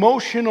or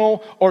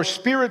emotional or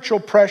spiritual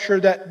pressure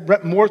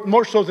that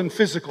more so than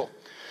physical.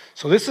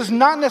 So this is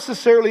not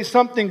necessarily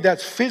something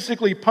that's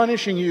physically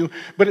punishing you,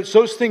 but it's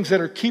those things that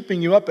are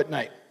keeping you up at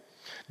night.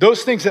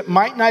 Those things that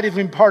might not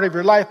even be part of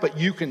your life, but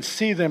you can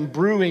see them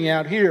brewing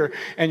out here,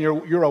 and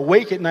you're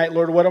awake at night,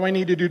 Lord, what do I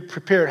need to do to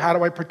prepare? How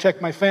do I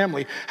protect my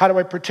family? How do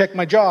I protect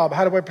my job?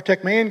 How do I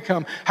protect my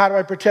income? How do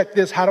I protect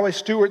this? How do I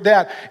steward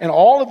that? And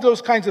all of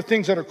those kinds of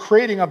things that are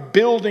creating a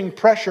building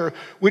pressure,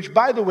 which,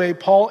 by the way,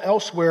 Paul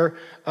elsewhere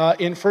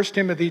in 1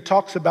 Timothy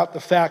talks about the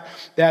fact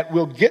that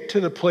we'll get to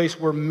the place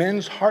where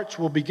men's hearts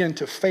will begin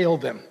to fail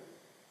them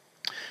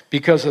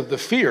because of the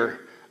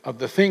fear of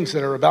the things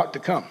that are about to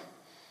come.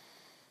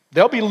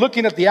 They'll be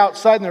looking at the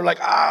outside and they're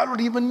like, I don't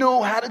even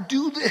know how to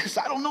do this.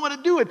 I don't know how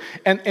to do it.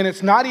 And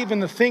it's not even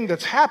the thing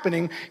that's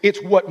happening.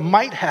 It's what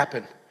might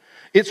happen.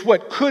 It's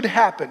what could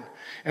happen.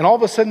 And all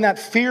of a sudden that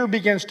fear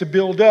begins to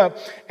build up.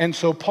 And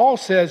so Paul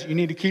says you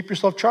need to keep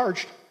yourself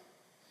charged.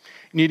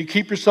 You need to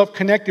keep yourself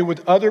connected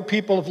with other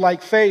people of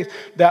like faith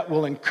that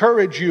will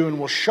encourage you and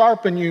will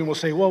sharpen you and will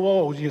say,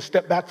 whoa, you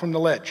step back from the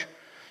ledge.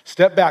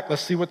 Step back.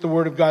 Let's see what the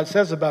Word of God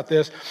says about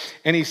this.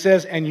 And he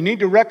says, and you need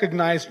to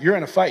recognize you're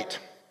in a fight.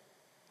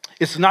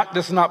 This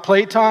is not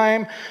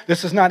playtime.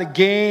 This is not a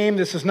game.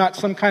 This is not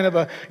some kind of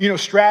a,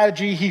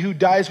 strategy. He who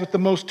dies with the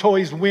most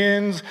toys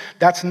wins.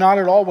 That's not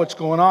at all what's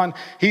going on.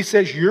 He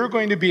says you're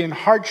going to be in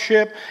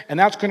hardship, and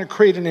that's going to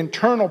create an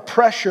internal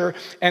pressure,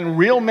 and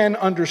real men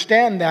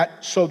understand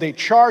that, so they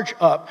charge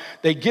up.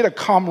 They get a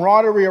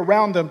camaraderie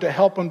around them to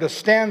help them to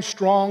stand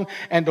strong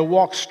and to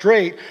walk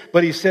straight.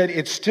 But he said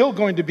it's still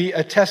going to be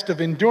a test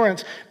of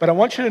endurance. But I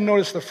want you to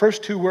notice the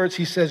first two words.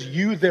 He says,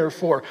 you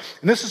therefore.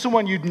 And this is the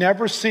one you'd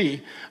never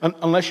see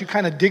unless you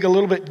kind of dig a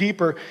little bit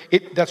deeper.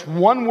 That's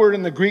one word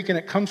in the Greek, and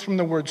it comes from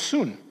the word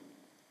soon.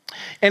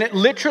 And it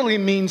literally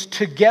means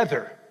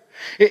together.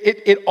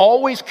 It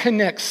always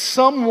connects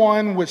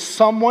someone with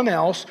someone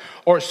else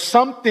or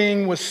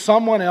something with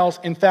someone else.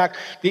 In fact,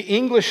 the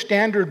English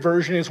Standard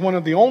Version is one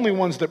of the only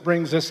ones that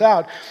brings this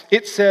out.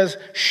 It says,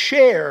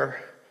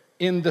 share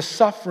in the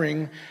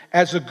suffering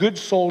as a good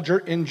soldier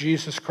in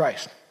Jesus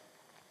Christ.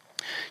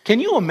 Can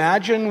you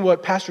imagine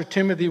what Pastor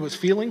Timothy was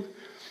feeling?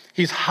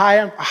 He's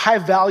high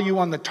value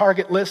on the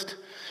target list.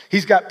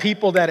 He's got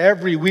people that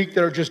every week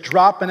that are just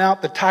dropping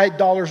out. The tithe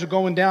dollars are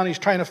going down. He's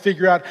trying to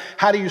figure out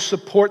how do you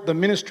support the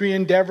ministry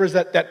endeavors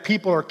that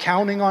people are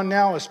counting on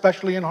now,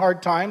 especially in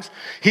hard times.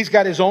 He's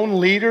got his own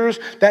leaders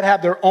that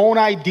have their own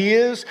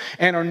ideas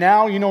and are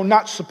now,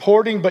 not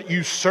supporting but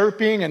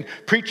usurping and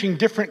preaching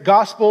different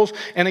gospels.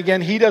 And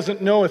again, he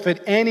doesn't know if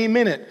at any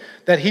minute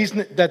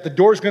that the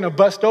door's going to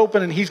bust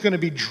open and he's going to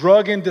be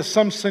drug into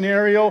some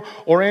scenario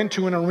or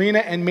into an arena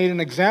and made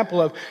an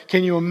example of.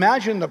 Can you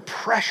imagine the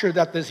pressure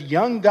that this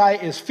young guy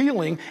is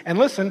feeling? And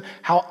listen,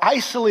 how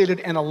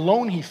isolated and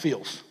alone he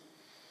feels.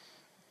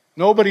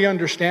 Nobody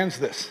understands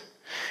this.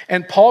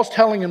 And Paul's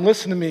telling him,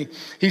 listen to me.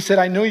 He said,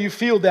 I know you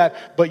feel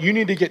that, but you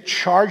need to get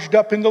charged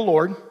up in the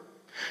Lord.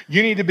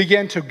 You need to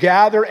begin to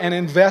gather and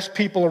invest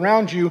people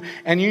around you,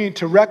 and you need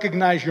to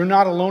recognize you're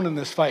not alone in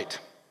this fight.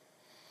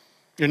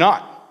 You're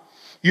not.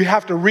 You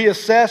have to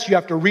reassess, you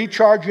have to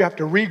recharge, you have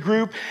to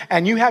regroup,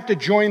 and you have to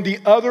join the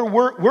other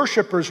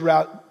worshipers,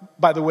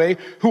 by the way,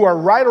 who are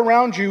right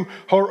around you,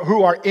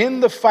 who are in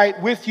the fight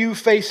with you,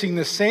 facing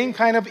the same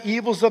kind of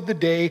evils of the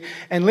day.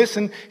 And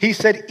listen, he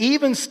said,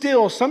 even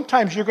still,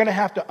 sometimes you're going to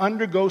have to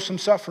undergo some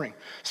suffering.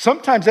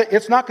 Sometimes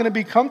it's not going to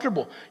be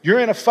comfortable. You're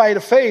in a fight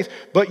of faith,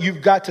 but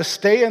you've got to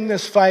stay in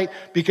this fight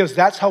because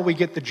that's how we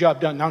get the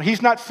job done. Now,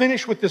 he's not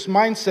finished with this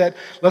mindset.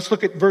 Let's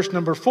look at verse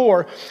number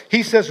 4.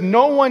 He says,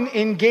 no one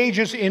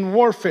engages in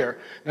warfare.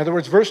 In other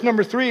words, verse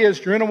number 3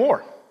 is you're in a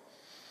war.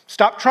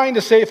 Stop trying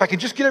to say, if I can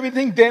just get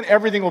everything done,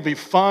 everything will be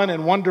fun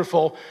and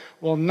wonderful.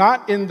 Well,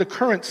 not in the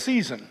current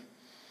season.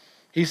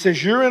 He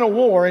says, you're in a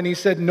war, and he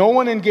said, no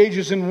one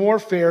engages in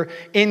warfare,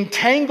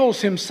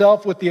 entangles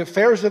himself with the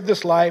affairs of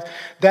this life,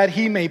 that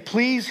he may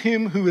please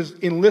him who has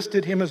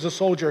enlisted him as a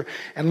soldier.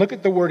 And look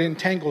at the word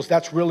entangles.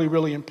 That's really,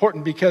 really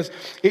important because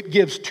it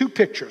gives two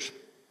pictures.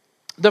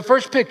 The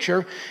first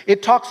picture,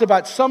 it talks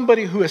about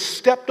somebody who has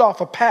stepped off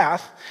a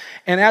path,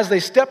 and as they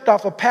stepped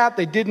off a path,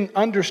 they didn't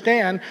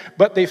understand,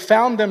 but they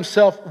found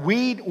themselves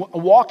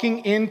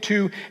walking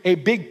into a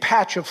big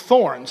patch of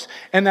thorns.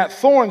 And that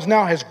thorns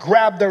now has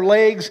grabbed their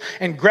legs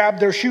and grabbed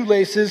their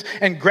shoelaces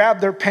and grabbed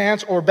their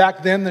pants, or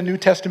back then the New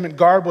Testament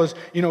garb was,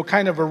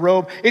 kind of a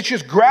robe. It's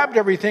just grabbed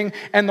everything,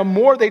 and the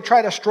more they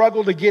try to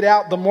struggle to get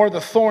out, the more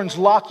the thorns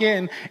lock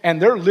in,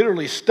 and they're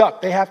literally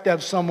stuck. They have to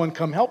have someone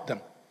come help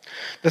them.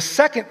 The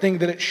second thing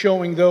that it's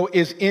showing, though,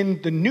 is in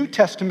the New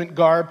Testament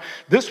garb.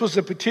 This was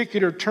a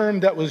particular term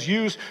that was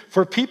used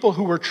for people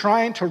who were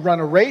trying to run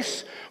a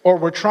race or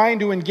were trying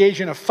to engage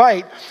in a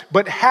fight,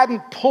 but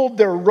hadn't pulled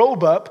their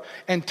robe up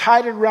and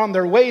tied it around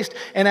their waist.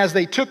 And as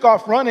they took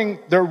off running,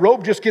 their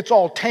robe just gets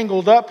all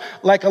tangled up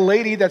like a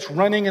lady that's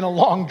running in a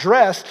long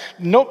dress.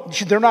 Nope,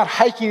 they're not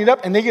hiking it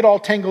up, and they get all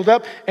tangled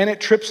up, and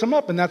it trips them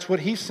up. And that's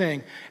what he's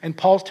saying. And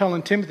Paul's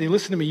telling Timothy,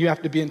 listen to me, you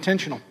have to be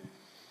intentional.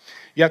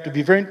 You have to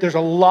be there's a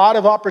lot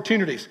of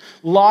opportunities,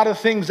 a lot of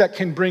things that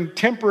can bring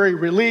temporary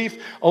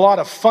relief, a lot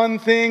of fun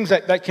things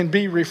that can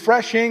be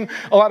refreshing,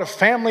 a lot of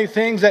family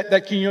things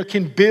that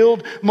can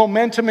build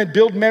momentum and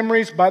build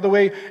memories. By the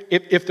way,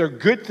 if they're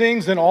good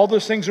things, then all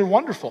those things are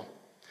wonderful.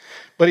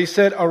 But he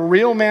said a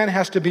real man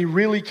has to be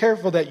really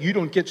careful that you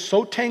don't get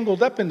so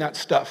tangled up in that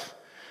stuff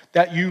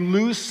that you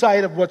lose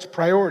sight of what's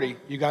priority.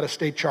 You got to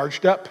stay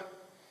charged up.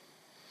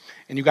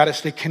 And you got to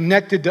stay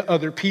connected to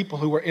other people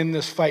who are in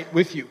this fight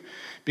with you.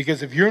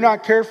 Because if you're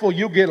not careful,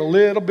 you'll get a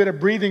little bit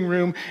of breathing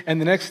room, and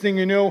the next thing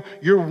you know,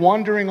 you're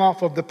wandering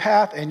off of the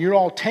path, and you're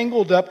all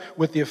tangled up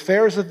with the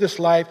affairs of this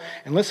life.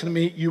 And listen to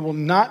me, you will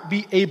not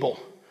be able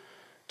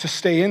to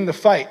stay in the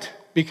fight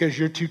because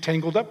you're too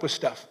tangled up with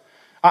stuff.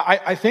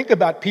 I think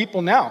about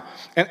people now,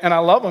 and I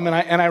love them, and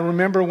I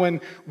remember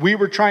when we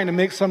were trying to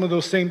make some of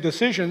those same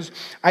decisions,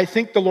 I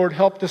think the Lord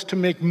helped us to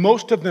make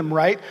most of them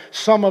right.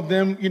 Some of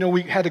them,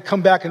 we had to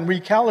come back and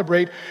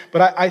recalibrate,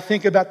 but I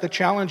think about the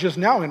challenges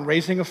now in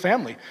raising a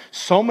family.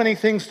 So many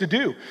things to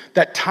do.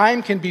 That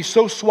time can be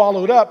so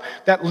swallowed up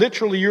that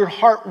literally your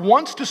heart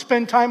wants to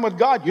spend time with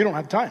God. You don't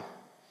have time.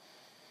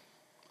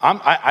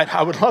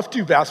 I would love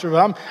to, Pastor,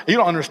 but you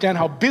don't understand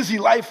how busy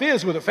life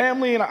is with a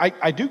family, and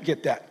I do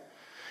get that.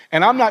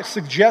 And I'm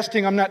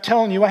not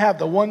telling you I have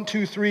the 1,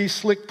 2, 3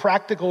 slick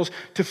practicals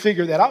to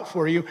figure that out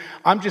for you.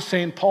 I'm just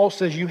saying Paul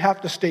says you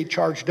have to stay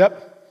charged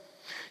up.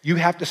 You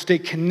have to stay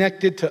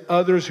connected to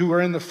others who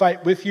are in the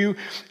fight with you.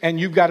 And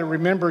you've got to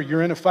remember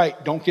you're in a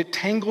fight. Don't get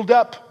tangled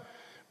up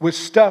with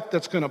stuff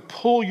that's going to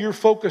pull your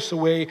focus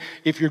away.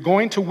 If you're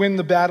going to win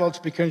the battle, it's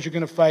because you're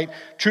going to fight.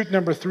 Truth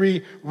number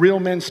 3, real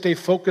men stay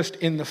focused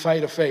in the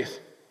fight of faith.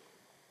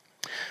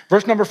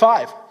 Verse number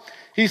 5.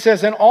 He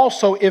says, and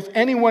also, if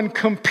anyone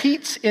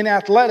competes in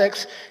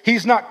athletics,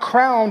 he's not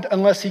crowned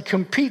unless he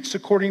competes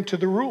according to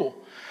the rule.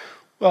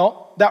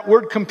 Well, that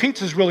word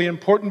competes is really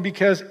important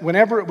because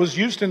whenever it was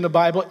used in the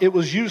Bible, it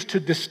was used to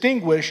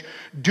distinguish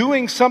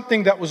doing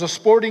something that was a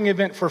sporting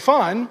event for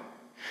fun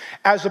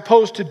as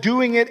opposed to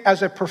doing it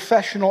as a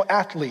professional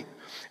athlete.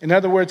 In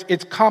other words,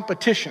 it's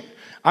competition.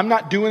 I'm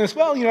not doing this,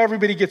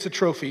 everybody gets a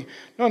trophy.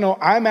 No,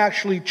 I'm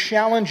actually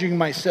challenging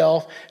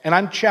myself, and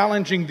I'm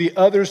challenging the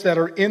others that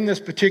are in this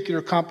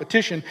particular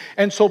competition.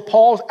 And so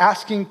Paul's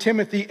asking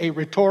Timothy a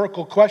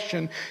rhetorical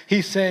question.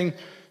 He's saying,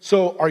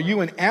 so are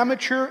you an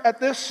amateur at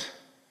this?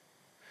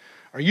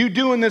 Are you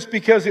doing this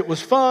because it was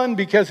fun,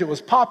 because it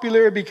was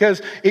popular,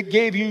 because it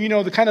gave you,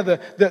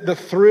 the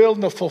thrill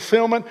and the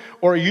fulfillment?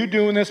 Or are you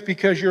doing this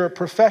because you're a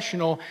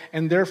professional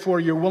and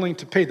therefore you're willing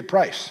to pay the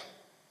price?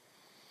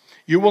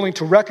 You're willing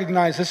to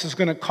recognize this is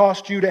going to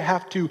cost you to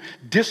have to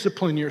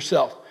discipline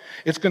yourself.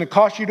 It's going to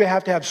cost you to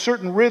have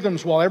certain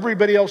rhythms while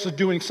everybody else is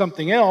doing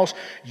something else.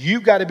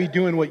 You've got to be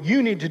doing what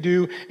you need to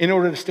do in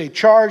order to stay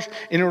charged,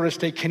 in order to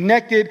stay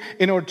connected,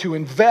 in order to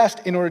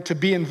invest, in order to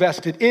be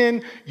invested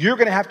in. You're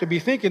going to have to be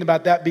thinking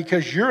about that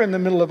because you're in the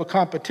middle of a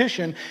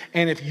competition.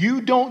 And if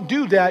you don't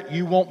do that,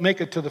 you won't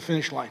make it to the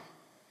finish line.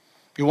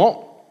 You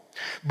won't.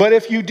 But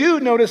if you do,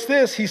 notice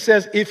this. He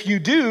says, if you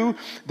do,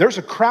 there's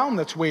a crown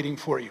that's waiting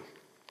for you.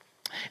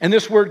 And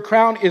this word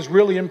crown is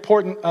really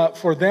important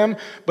for them,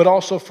 but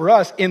also for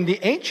us. In the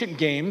ancient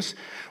games,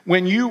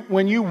 when you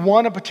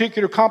won a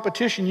particular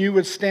competition, you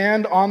would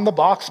stand on the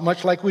box,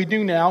 much like we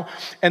do now,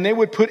 and they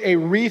would put a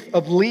wreath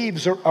of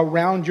leaves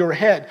around your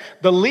head.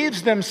 The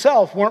leaves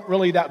themselves weren't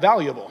really that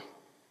valuable,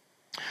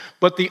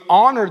 but the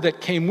honor that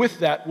came with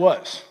that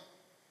was.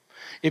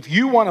 If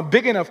you won a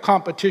big enough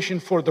competition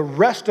for the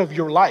rest of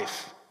your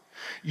life,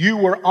 you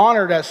were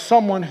honored as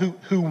someone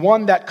who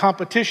won that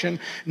competition.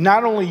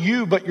 Not only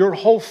you, but your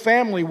whole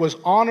family was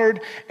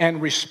honored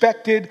and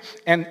respected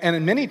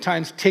and many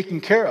times taken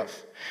care of.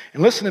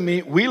 And listen to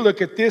me, we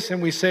look at this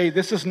and we say,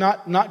 this is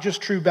not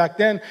just true back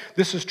then,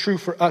 this is true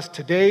for us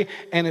today,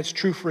 and it's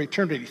true for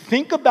eternity.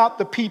 Think about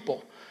the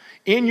people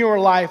in your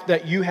life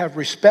that you have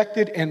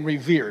respected and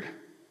revered.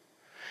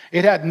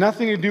 It had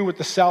nothing to do with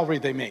the salary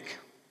they make.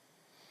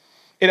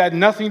 It had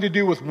nothing to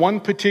do with one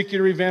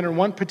particular event or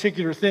one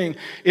particular thing.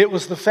 It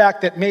was the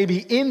fact that maybe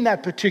in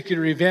that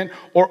particular event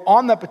or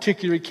on that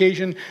particular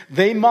occasion,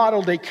 they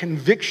modeled a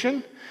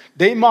conviction,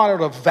 they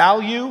modeled a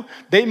value,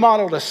 they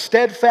modeled a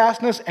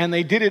steadfastness, and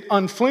they did it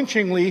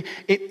unflinchingly.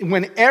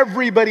 When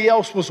everybody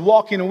else was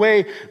walking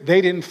away,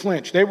 they didn't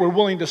flinch. They were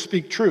willing to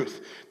speak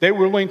truth. They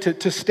were willing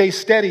to stay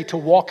steady, to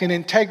walk in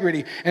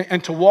integrity,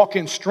 and to walk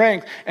in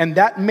strength. And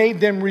that made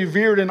them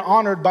revered and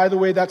honored. By the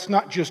way, that's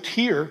not just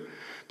here.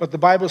 But the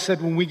Bible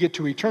said when we get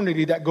to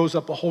eternity, that goes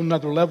up a whole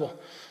nother level.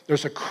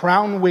 There's a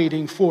crown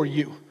waiting for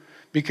you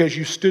because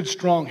you stood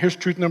strong. Here's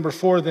truth number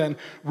 4 then.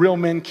 Real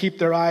men keep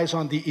their eyes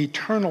on the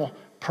eternal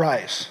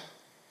prize.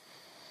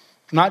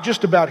 It's not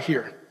just about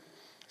here.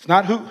 It's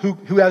not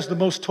who has the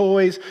most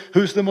toys,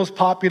 who's the most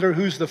popular,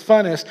 who's the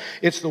funnest.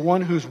 It's the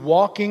one who's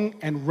walking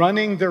and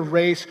running their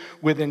race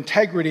with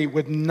integrity,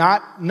 with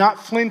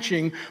not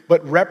flinching,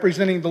 but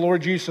representing the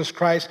Lord Jesus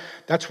Christ.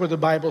 That's where the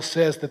Bible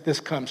says that this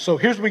comes. So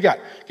here's what we got.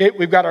 Okay,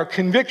 we've got our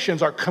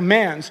convictions, our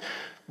commands.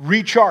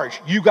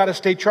 Recharge. You got to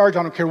stay charged.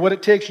 I don't care what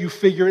it takes. You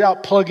figure it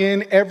out. Plug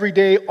in every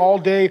day, all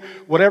day,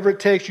 whatever it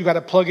takes. You got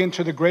to plug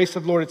into the grace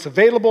of the Lord. It's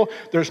available.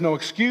 There's no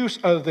excuse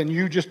other than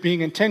you just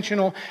being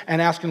intentional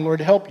and asking the Lord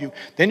to help you.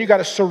 Then you got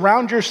to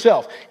surround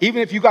yourself.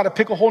 Even if you got to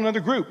pick a whole other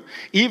group,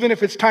 even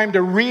if it's time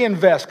to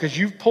reinvest because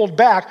you've pulled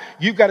back,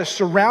 you've got to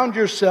surround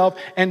yourself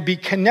and be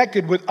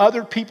connected with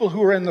other people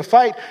who are in the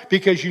fight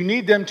because you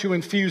need them to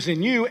infuse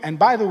in you. And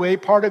by the way,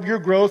 part of your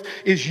growth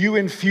is you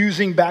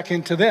infusing back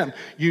into them.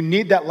 You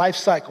need that life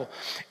cycle.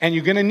 And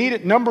you're going to need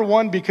it, number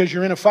one, because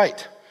you're in a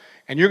fight.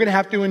 And you're going to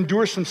have to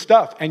endure some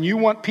stuff. And you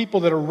want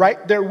people that are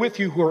right there with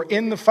you, who are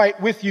in the fight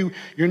with you.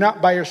 You're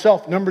not by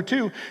yourself. Number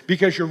two,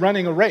 because you're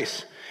running a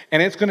race.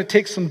 And it's going to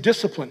take some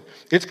discipline.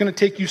 It's going to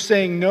take you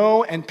saying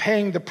no and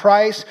paying the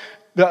price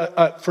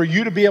for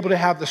you to be able to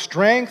have the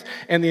strength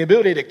and the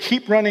ability to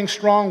keep running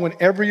strong when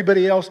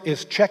everybody else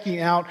is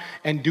checking out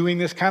and doing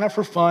this kind of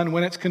for fun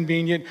when it's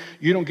convenient.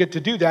 You don't get to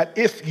do that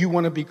if you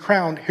want to be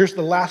crowned. Here's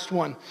the last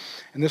one.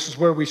 And this is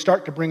where we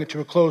start to bring it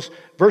to a close.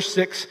 Verse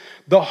 6,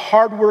 the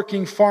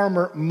hardworking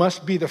farmer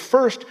must be the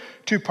first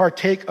to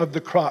partake of the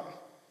crop.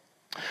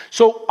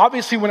 So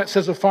obviously when it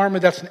says a farmer,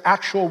 that's an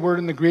actual word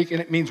in the Greek, and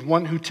it means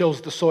one who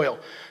tills the soil.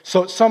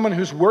 So it's someone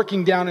who's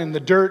working down in the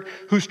dirt,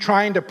 who's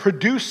trying to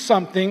produce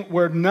something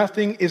where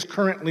nothing is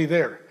currently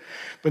there.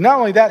 But not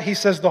only that, he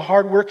says the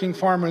hardworking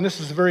farmer, and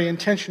this is a very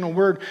intentional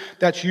word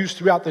that's used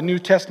throughout the New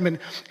Testament,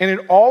 and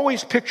it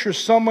always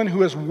pictures someone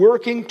who is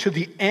working to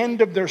the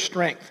end of their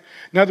strength.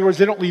 In other words,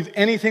 they don't leave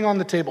anything on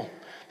the table.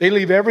 They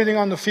leave everything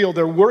on the field.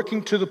 They're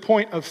working to the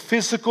point of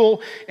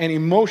physical and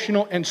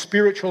emotional and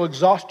spiritual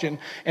exhaustion.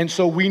 And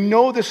so we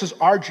know this is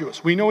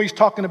arduous. We know he's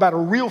talking about a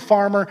real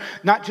farmer,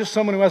 not just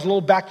someone who has a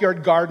little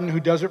backyard garden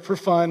who does it for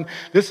fun.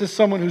 This is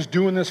someone who's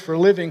doing this for a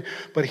living.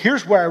 But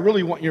here's where I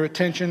really want your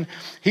attention.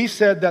 He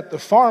said that the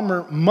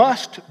farmer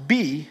must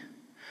be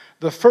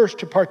the first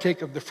to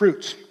partake of the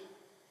fruits.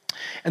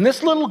 And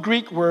this little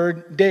Greek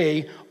word,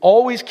 day,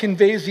 always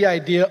conveys the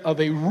idea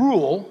of a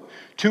rule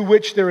to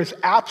which there is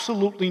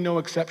absolutely no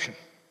exception.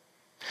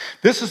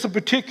 This is a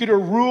particular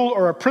rule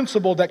or a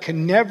principle that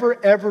can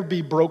never, ever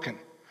be broken.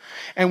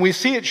 And we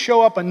see it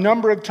show up a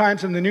number of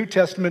times in the New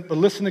Testament, but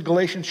listen to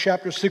Galatians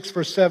chapter 6,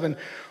 verse 7,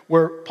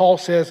 where Paul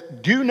says,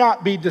 do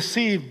not be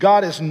deceived,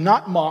 God is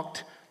not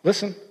mocked.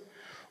 Listen,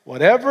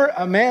 whatever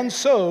a man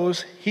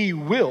sows, he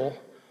will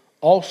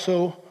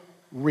also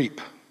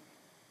reap.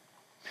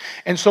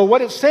 And so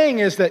what it's saying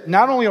is that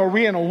not only are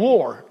we in a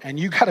war, and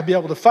you got to be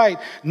able to fight,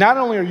 not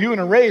only are you in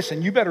a race,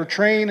 and you better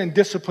train and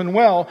discipline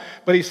well,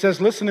 but he says,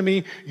 listen to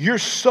me, you're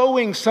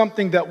sowing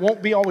something that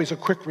won't be always a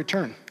quick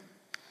return.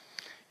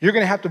 You're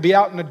going to have to be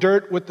out in the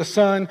dirt with the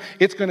sun.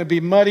 It's going to be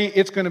muddy.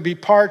 It's going to be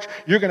parched.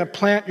 You're going to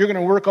plant. You're going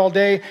to work all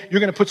day. You're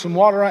going to put some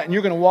water on it, and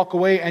you're going to walk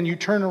away, and you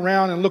turn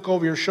around and look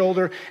over your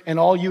shoulder, and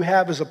all you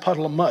have is a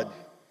puddle of mud.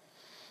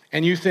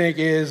 And you think,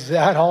 is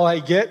that all I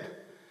get?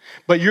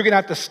 But you're going to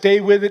have to stay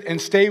with it,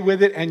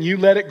 and you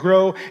let it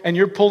grow, and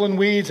you're pulling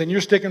weeds, and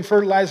you're sticking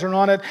fertilizer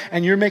on it,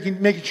 and you're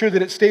making sure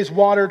that it stays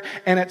watered.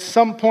 And at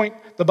some point,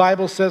 the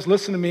Bible says,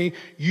 listen to me,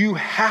 you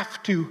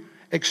have to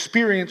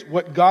experience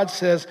what God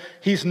says.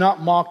 He's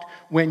not mocked.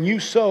 When you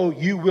sow,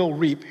 you will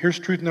reap. Here's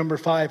truth number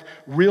 5.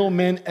 Real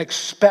men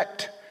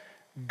expect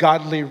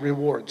godly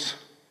rewards.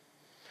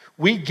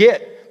 We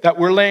get that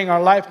we're laying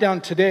our life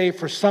down today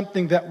for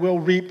something that we'll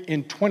reap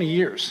in 20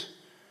 years.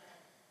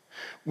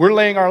 We're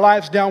laying our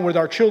lives down with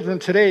our children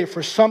today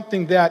for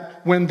something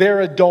that when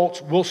they're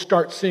adults, we'll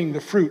start seeing the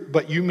fruit,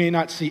 but you may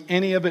not see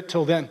any of it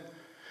till then.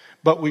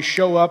 But we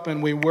show up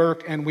and we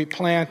work and we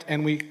plant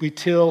and we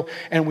till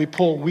and we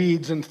pull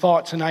weeds and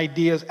thoughts and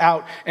ideas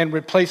out and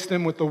replace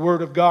them with the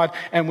Word of God.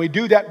 And we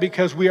do that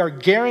because we are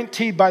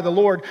guaranteed by the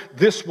Lord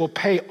this will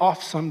pay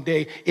off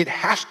someday. It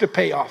has to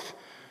pay off.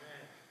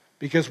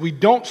 Because we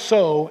don't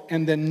sow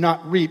and then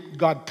not reap.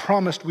 God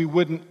promised we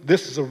wouldn't.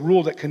 This is a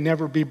rule that can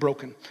never be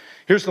broken.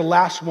 Here's the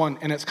last one,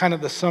 and it's kind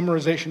of the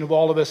summarization of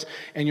all of us,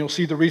 and you'll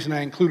see the reason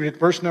I included it.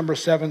 Verse number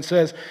 7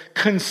 says,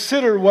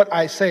 consider what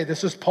I say.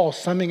 This is Paul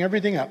summing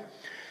everything up.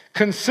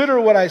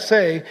 Consider what I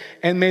say,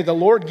 and may the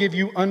Lord give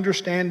you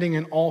understanding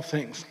in all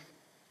things.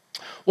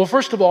 Well,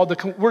 first of all,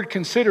 the word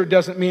consider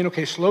doesn't mean,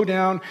 okay, slow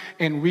down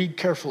and read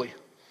carefully.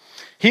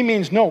 He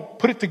means, no,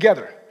 put it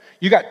together.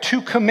 You got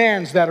 2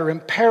 commands that are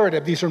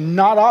imperative. These are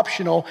not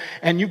optional.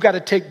 And you've got to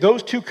take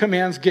those 2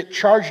 commands, get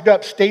charged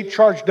up, stay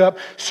charged up,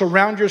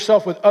 surround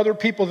yourself with other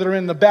people that are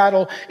in the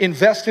battle,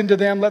 invest into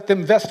them, let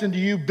them invest into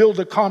you, build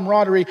a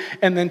camaraderie,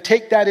 and then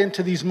take that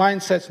into these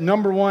mindsets.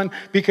 Number 1,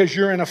 because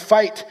you're in a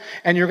fight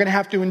and you're going to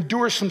have to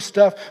endure some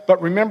stuff.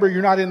 But remember,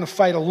 you're not in the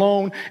fight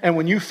alone. And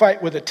when you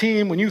fight with a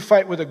team, when you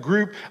fight with a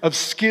group of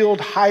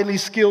skilled, highly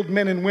skilled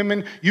men and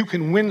women, you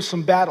can win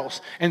some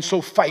battles. And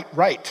so fight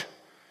right.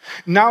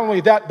 Not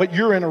only that, but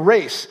you're in a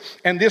race,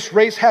 and this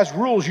race has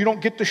rules. You don't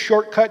get to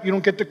shortcut. You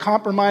don't get to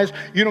compromise.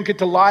 You don't get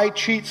to lie,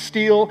 cheat,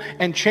 steal,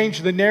 and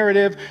change the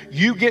narrative.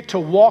 You get to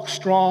walk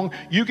strong.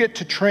 You get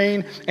to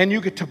train, and you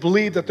get to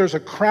believe that there's a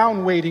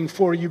crown waiting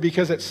for you,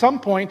 because at some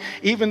point,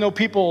 even though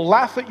people will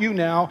laugh at you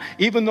now,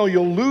 even though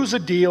you'll lose a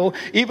deal,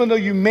 even though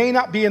you may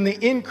not be in the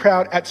in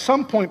crowd, at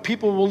some point,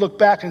 people will look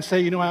back and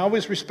say, I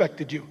always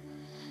respected you.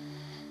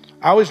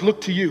 I always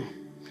looked to you.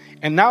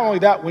 And not only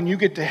that, when you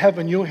get to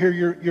heaven, you'll hear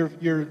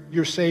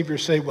your Savior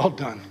say, well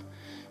done,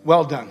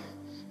 well done,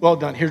 well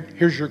done.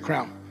 Here's your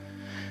crown.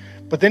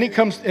 But then he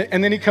comes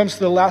to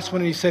the last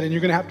one, and he said, and you're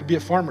going to have to be a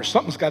farmer.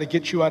 Something's got to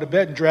get you out of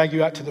bed and drag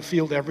you out to the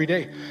field every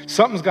day.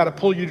 Something's got to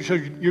pull you to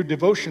your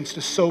devotions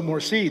to sow more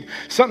seed.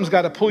 Something's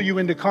got to pull you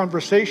into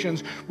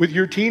conversations with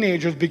your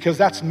teenagers, because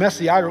that's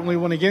messy. I don't really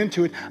want to get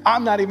into it.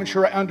 I'm not even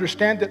sure I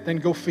understand it. Then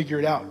go figure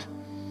it out.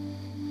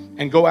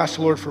 And go ask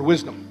the Lord for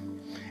wisdom.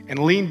 And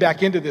lean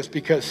back into this,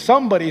 because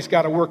somebody's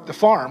got to work the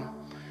farm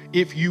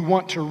if you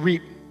want to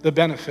reap the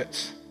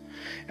benefits.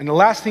 And the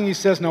last thing he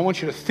says, and I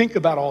want you to think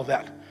about all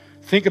that.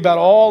 Think about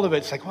all of it.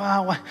 It's like,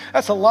 wow,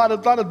 that's a lot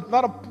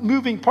of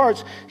moving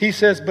parts. He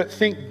says, but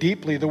think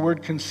deeply. The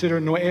word consider,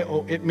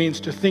 noeo, it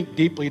means to think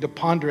deeply, to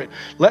ponder it.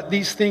 Let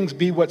these things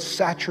be what's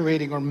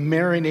saturating or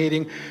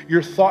marinating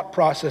your thought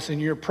process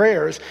and your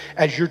prayers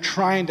as you're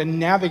trying to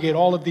navigate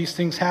all of these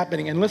things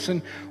happening. And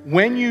listen,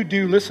 when you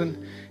do,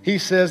 he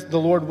says the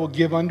Lord will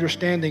give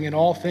understanding in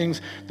all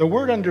things. The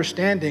word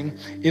understanding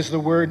is the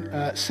word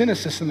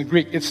synesis in the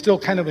Greek. It's still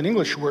kind of an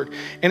English word.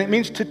 And it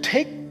means to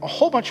take a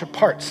whole bunch of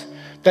parts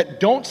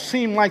that don't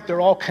seem like they're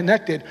all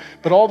connected,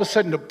 but all of a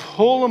sudden to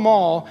pull them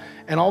all,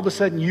 and all of a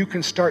sudden you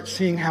can start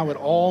seeing how it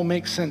all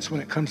makes sense when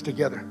it comes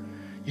together.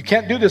 You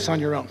can't do this on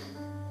your own.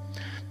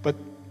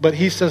 But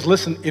he says,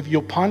 listen, if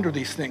you'll ponder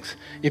these things,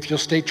 if you'll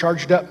stay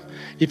charged up,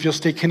 if you'll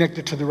stay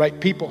connected to the right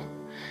people,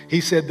 he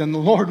said, then the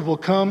Lord will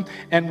come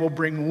and will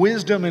bring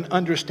wisdom and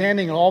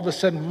understanding, and all of a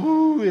sudden,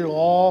 it'll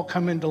all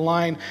come into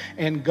line,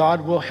 and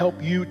God will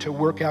help you to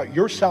work out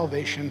your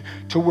salvation,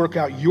 to work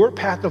out your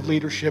path of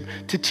leadership,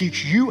 to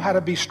teach you how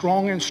to be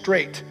strong and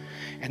straight.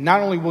 And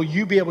not only will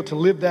you be able to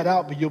live that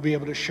out, but you'll be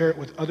able to share it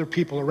with other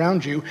people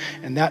around you,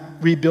 and that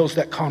rebuilds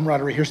that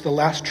camaraderie. Here's the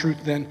last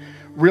truth then.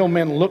 Real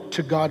men look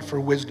to God for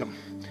wisdom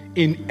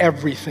in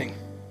everything.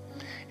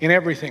 In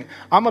everything.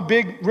 I'm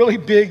a really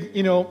big,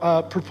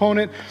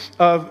 proponent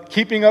of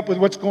keeping up with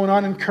what's going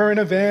on in current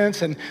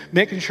events and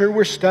making sure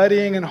we're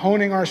studying and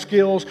honing our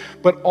skills.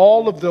 But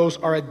all of those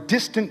are a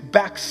distant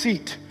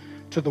backseat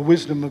to the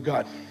wisdom of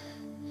God.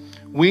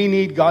 We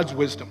need God's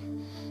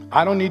wisdom.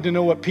 I don't need to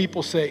know what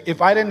people say.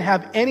 If I didn't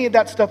have any of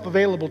that stuff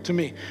available to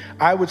me,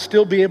 I would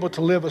still be able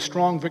to live a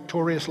strong,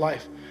 victorious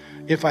life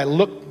if I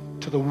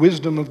looked to the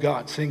wisdom of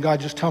God, saying, God,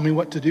 just tell me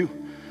what to do.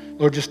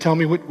 Lord, just tell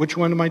me which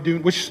one am I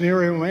doing? Which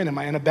scenario am I in? Am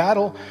I in a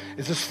battle?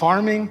 Is this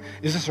farming?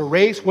 Is this a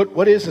race?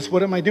 What is this?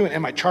 What am I doing?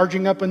 Am I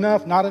charging up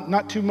enough?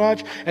 Not too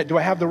much? Do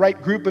I have the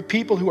right group of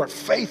people who are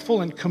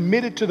faithful and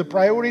committed to the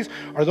priorities?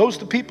 Are those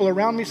the people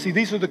around me? See,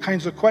 these are the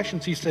kinds of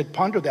questions he said,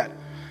 ponder that.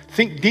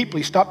 Think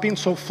deeply. Stop being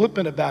so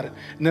flippant about it.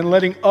 And then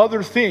letting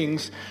other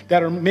things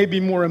that are maybe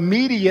more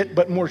immediate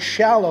but more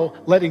shallow,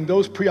 letting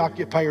those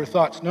preoccupy your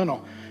thoughts.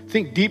 No.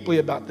 Think deeply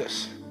about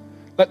this.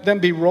 Let them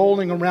be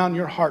rolling around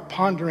your heart,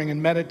 pondering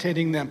and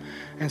meditating them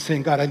and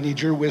saying, God, I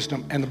need your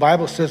wisdom. And the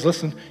Bible says,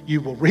 listen,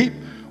 you will reap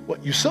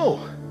what you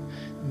sow.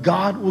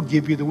 God will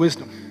give you the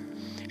wisdom.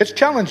 It's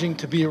challenging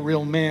to be a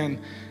real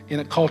man in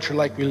a culture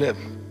like we live.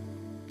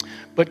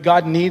 But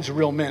God needs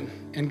real men.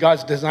 And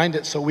God's designed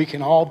it so we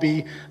can all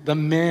be the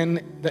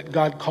men that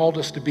God called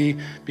us to be,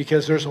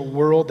 because there's a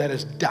world that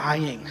is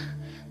dying.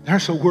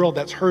 There's a world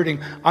that's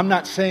hurting. I'm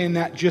not saying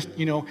that just,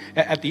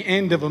 at the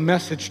end of a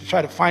message to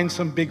try to find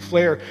some big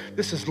flair.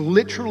 This is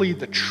literally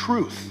the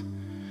truth.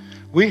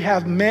 We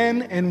have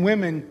men and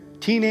women,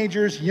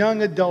 teenagers,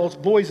 young adults,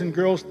 boys and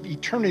girls.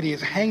 Eternity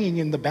is hanging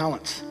in the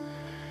balance.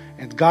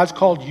 And God's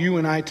called you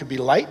and I to be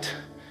light,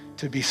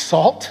 to be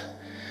salt,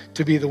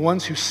 to be the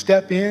ones who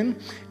step in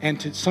and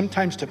to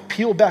sometimes to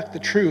peel back the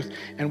truth.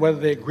 And whether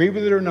they agree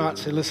with it or not,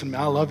 say, listen,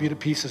 I love you to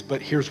pieces,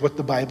 but here's what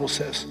the Bible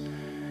says.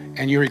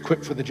 And you're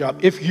equipped for the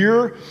job. If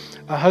you're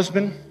a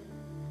husband,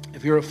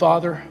 if you're a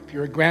father, if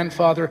you're a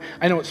grandfather,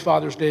 I know it's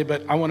Father's Day,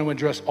 but I want to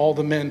address all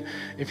the men.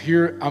 If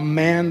you're a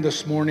man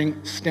this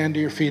morning, stand to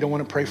your feet. I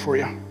want to pray for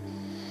you.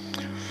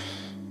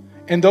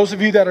 And those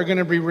of you that are going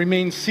to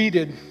remain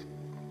seated,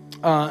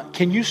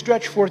 can you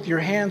stretch forth your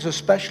hands,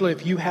 especially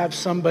if you have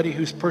somebody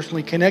who's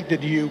personally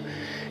connected to you?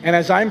 And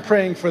as I'm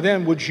praying for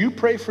them, would you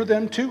pray for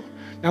them too?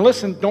 Now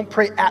listen, don't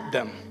pray at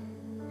them.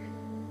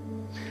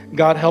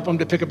 God help him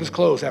to pick up his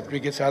clothes after he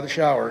gets out of the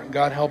shower.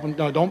 God help him.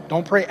 No,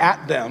 don't pray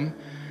at them.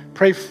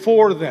 Pray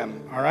for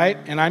them, all right?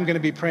 And I'm going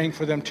to be praying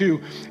for them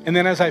too. And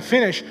then as I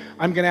finish,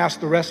 I'm going to ask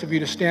the rest of you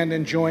to stand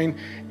and join,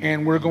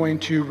 and we're going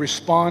to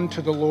respond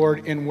to the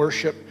Lord in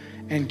worship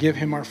and give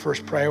him our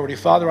first priority.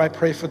 Father, I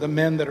pray for the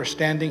men that are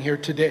standing here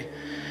today.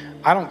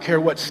 I don't care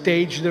what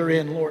stage they're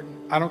in, Lord.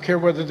 I don't care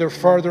whether they're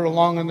farther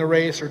along in the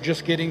race or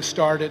just getting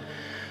started.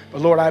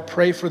 But Lord, I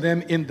pray for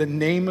them in the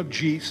name of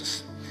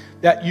Jesus,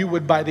 that you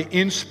would, by the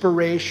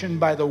inspiration,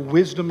 by the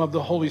wisdom of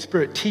the Holy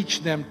Spirit,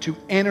 teach them to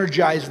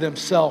energize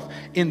themselves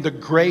in the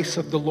grace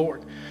of the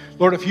Lord.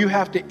 Lord, if you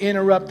have to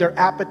interrupt their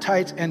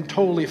appetites and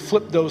totally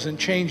flip those and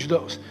change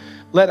those,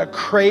 let a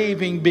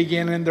craving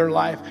begin in their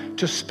life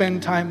to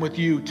spend time with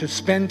you, to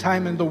spend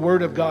time in the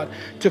Word of God,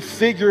 to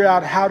figure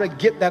out how to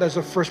get that as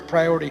a first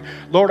priority.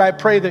 Lord, I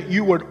pray that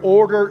you would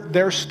order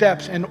their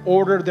steps and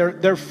order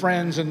their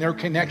friends and their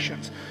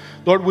connections.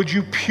 Lord, would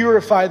you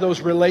purify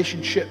those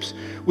relationships?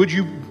 Would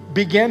you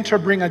begin to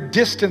bring a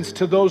distance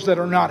to those that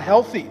are not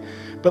healthy?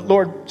 But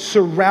Lord,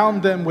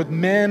 surround them with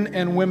men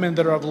and women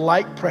that are of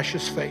like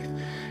precious faith.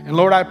 And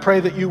Lord, I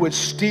pray that you would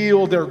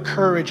steel their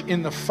courage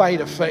in the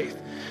fight of faith,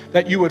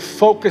 that you would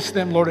focus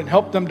them, Lord, and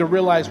help them to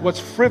realize what's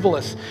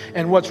frivolous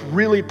and what's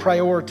really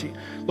priority.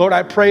 Lord,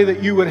 I pray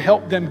that you would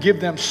help them,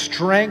 give them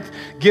strength,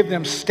 give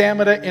them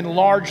stamina,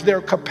 enlarge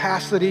their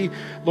capacity,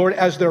 Lord,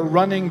 as they're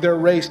running their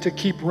race, to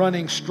keep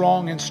running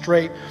strong and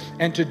straight,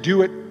 and to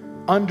do it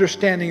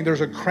understanding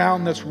there's a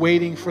crown that's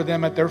waiting for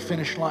them at their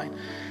finish line.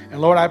 And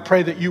Lord, I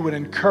pray that you would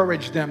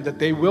encourage them that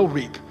they will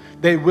reap.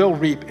 They will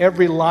reap.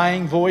 Every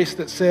lying voice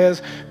that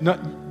says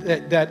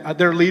that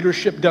their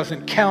leadership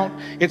doesn't count,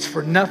 it's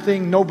for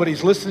nothing,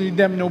 nobody's listening to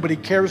them, nobody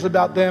cares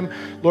about them.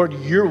 Lord,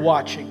 you're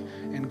watching,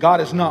 and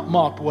God is not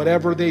mocked.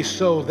 Whatever they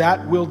sow,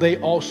 that will they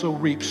also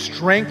reap.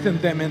 Strengthen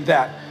them in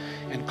that,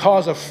 and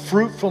cause a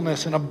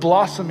fruitfulness and a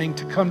blossoming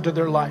to come to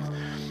their life.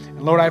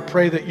 And Lord, I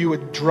pray that you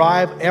would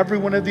drive every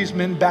one of these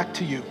men back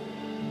to you,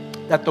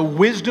 that the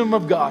wisdom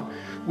of God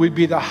would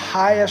be the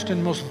highest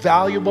and most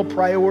valuable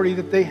priority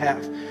that they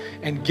have,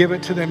 and give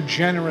it to them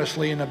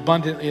generously and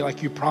abundantly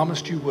like you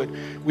promised you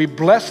would. We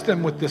bless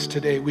them with this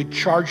today. We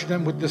charge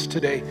them with this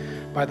today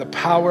by the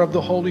power of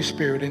the Holy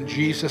Spirit in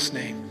Jesus'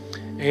 name.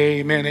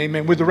 Amen,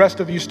 amen. Would the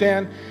rest of you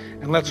stand,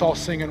 and let's all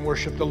sing and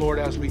worship the Lord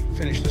as we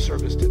finish the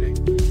service today.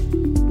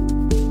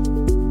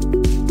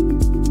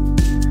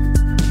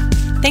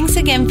 Thanks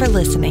again for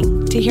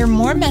listening. To hear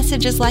more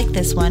messages like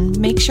this one,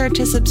 make sure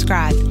to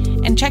subscribe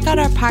and check out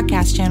our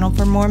podcast channel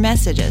for more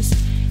messages.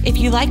 If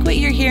you like what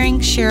you're hearing,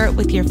 share it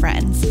with your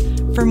friends.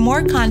 For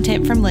more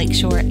content from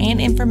Lakeshore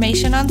and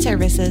information on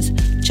services,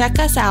 check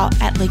us out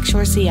at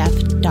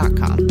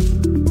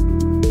lakeshorecf.com.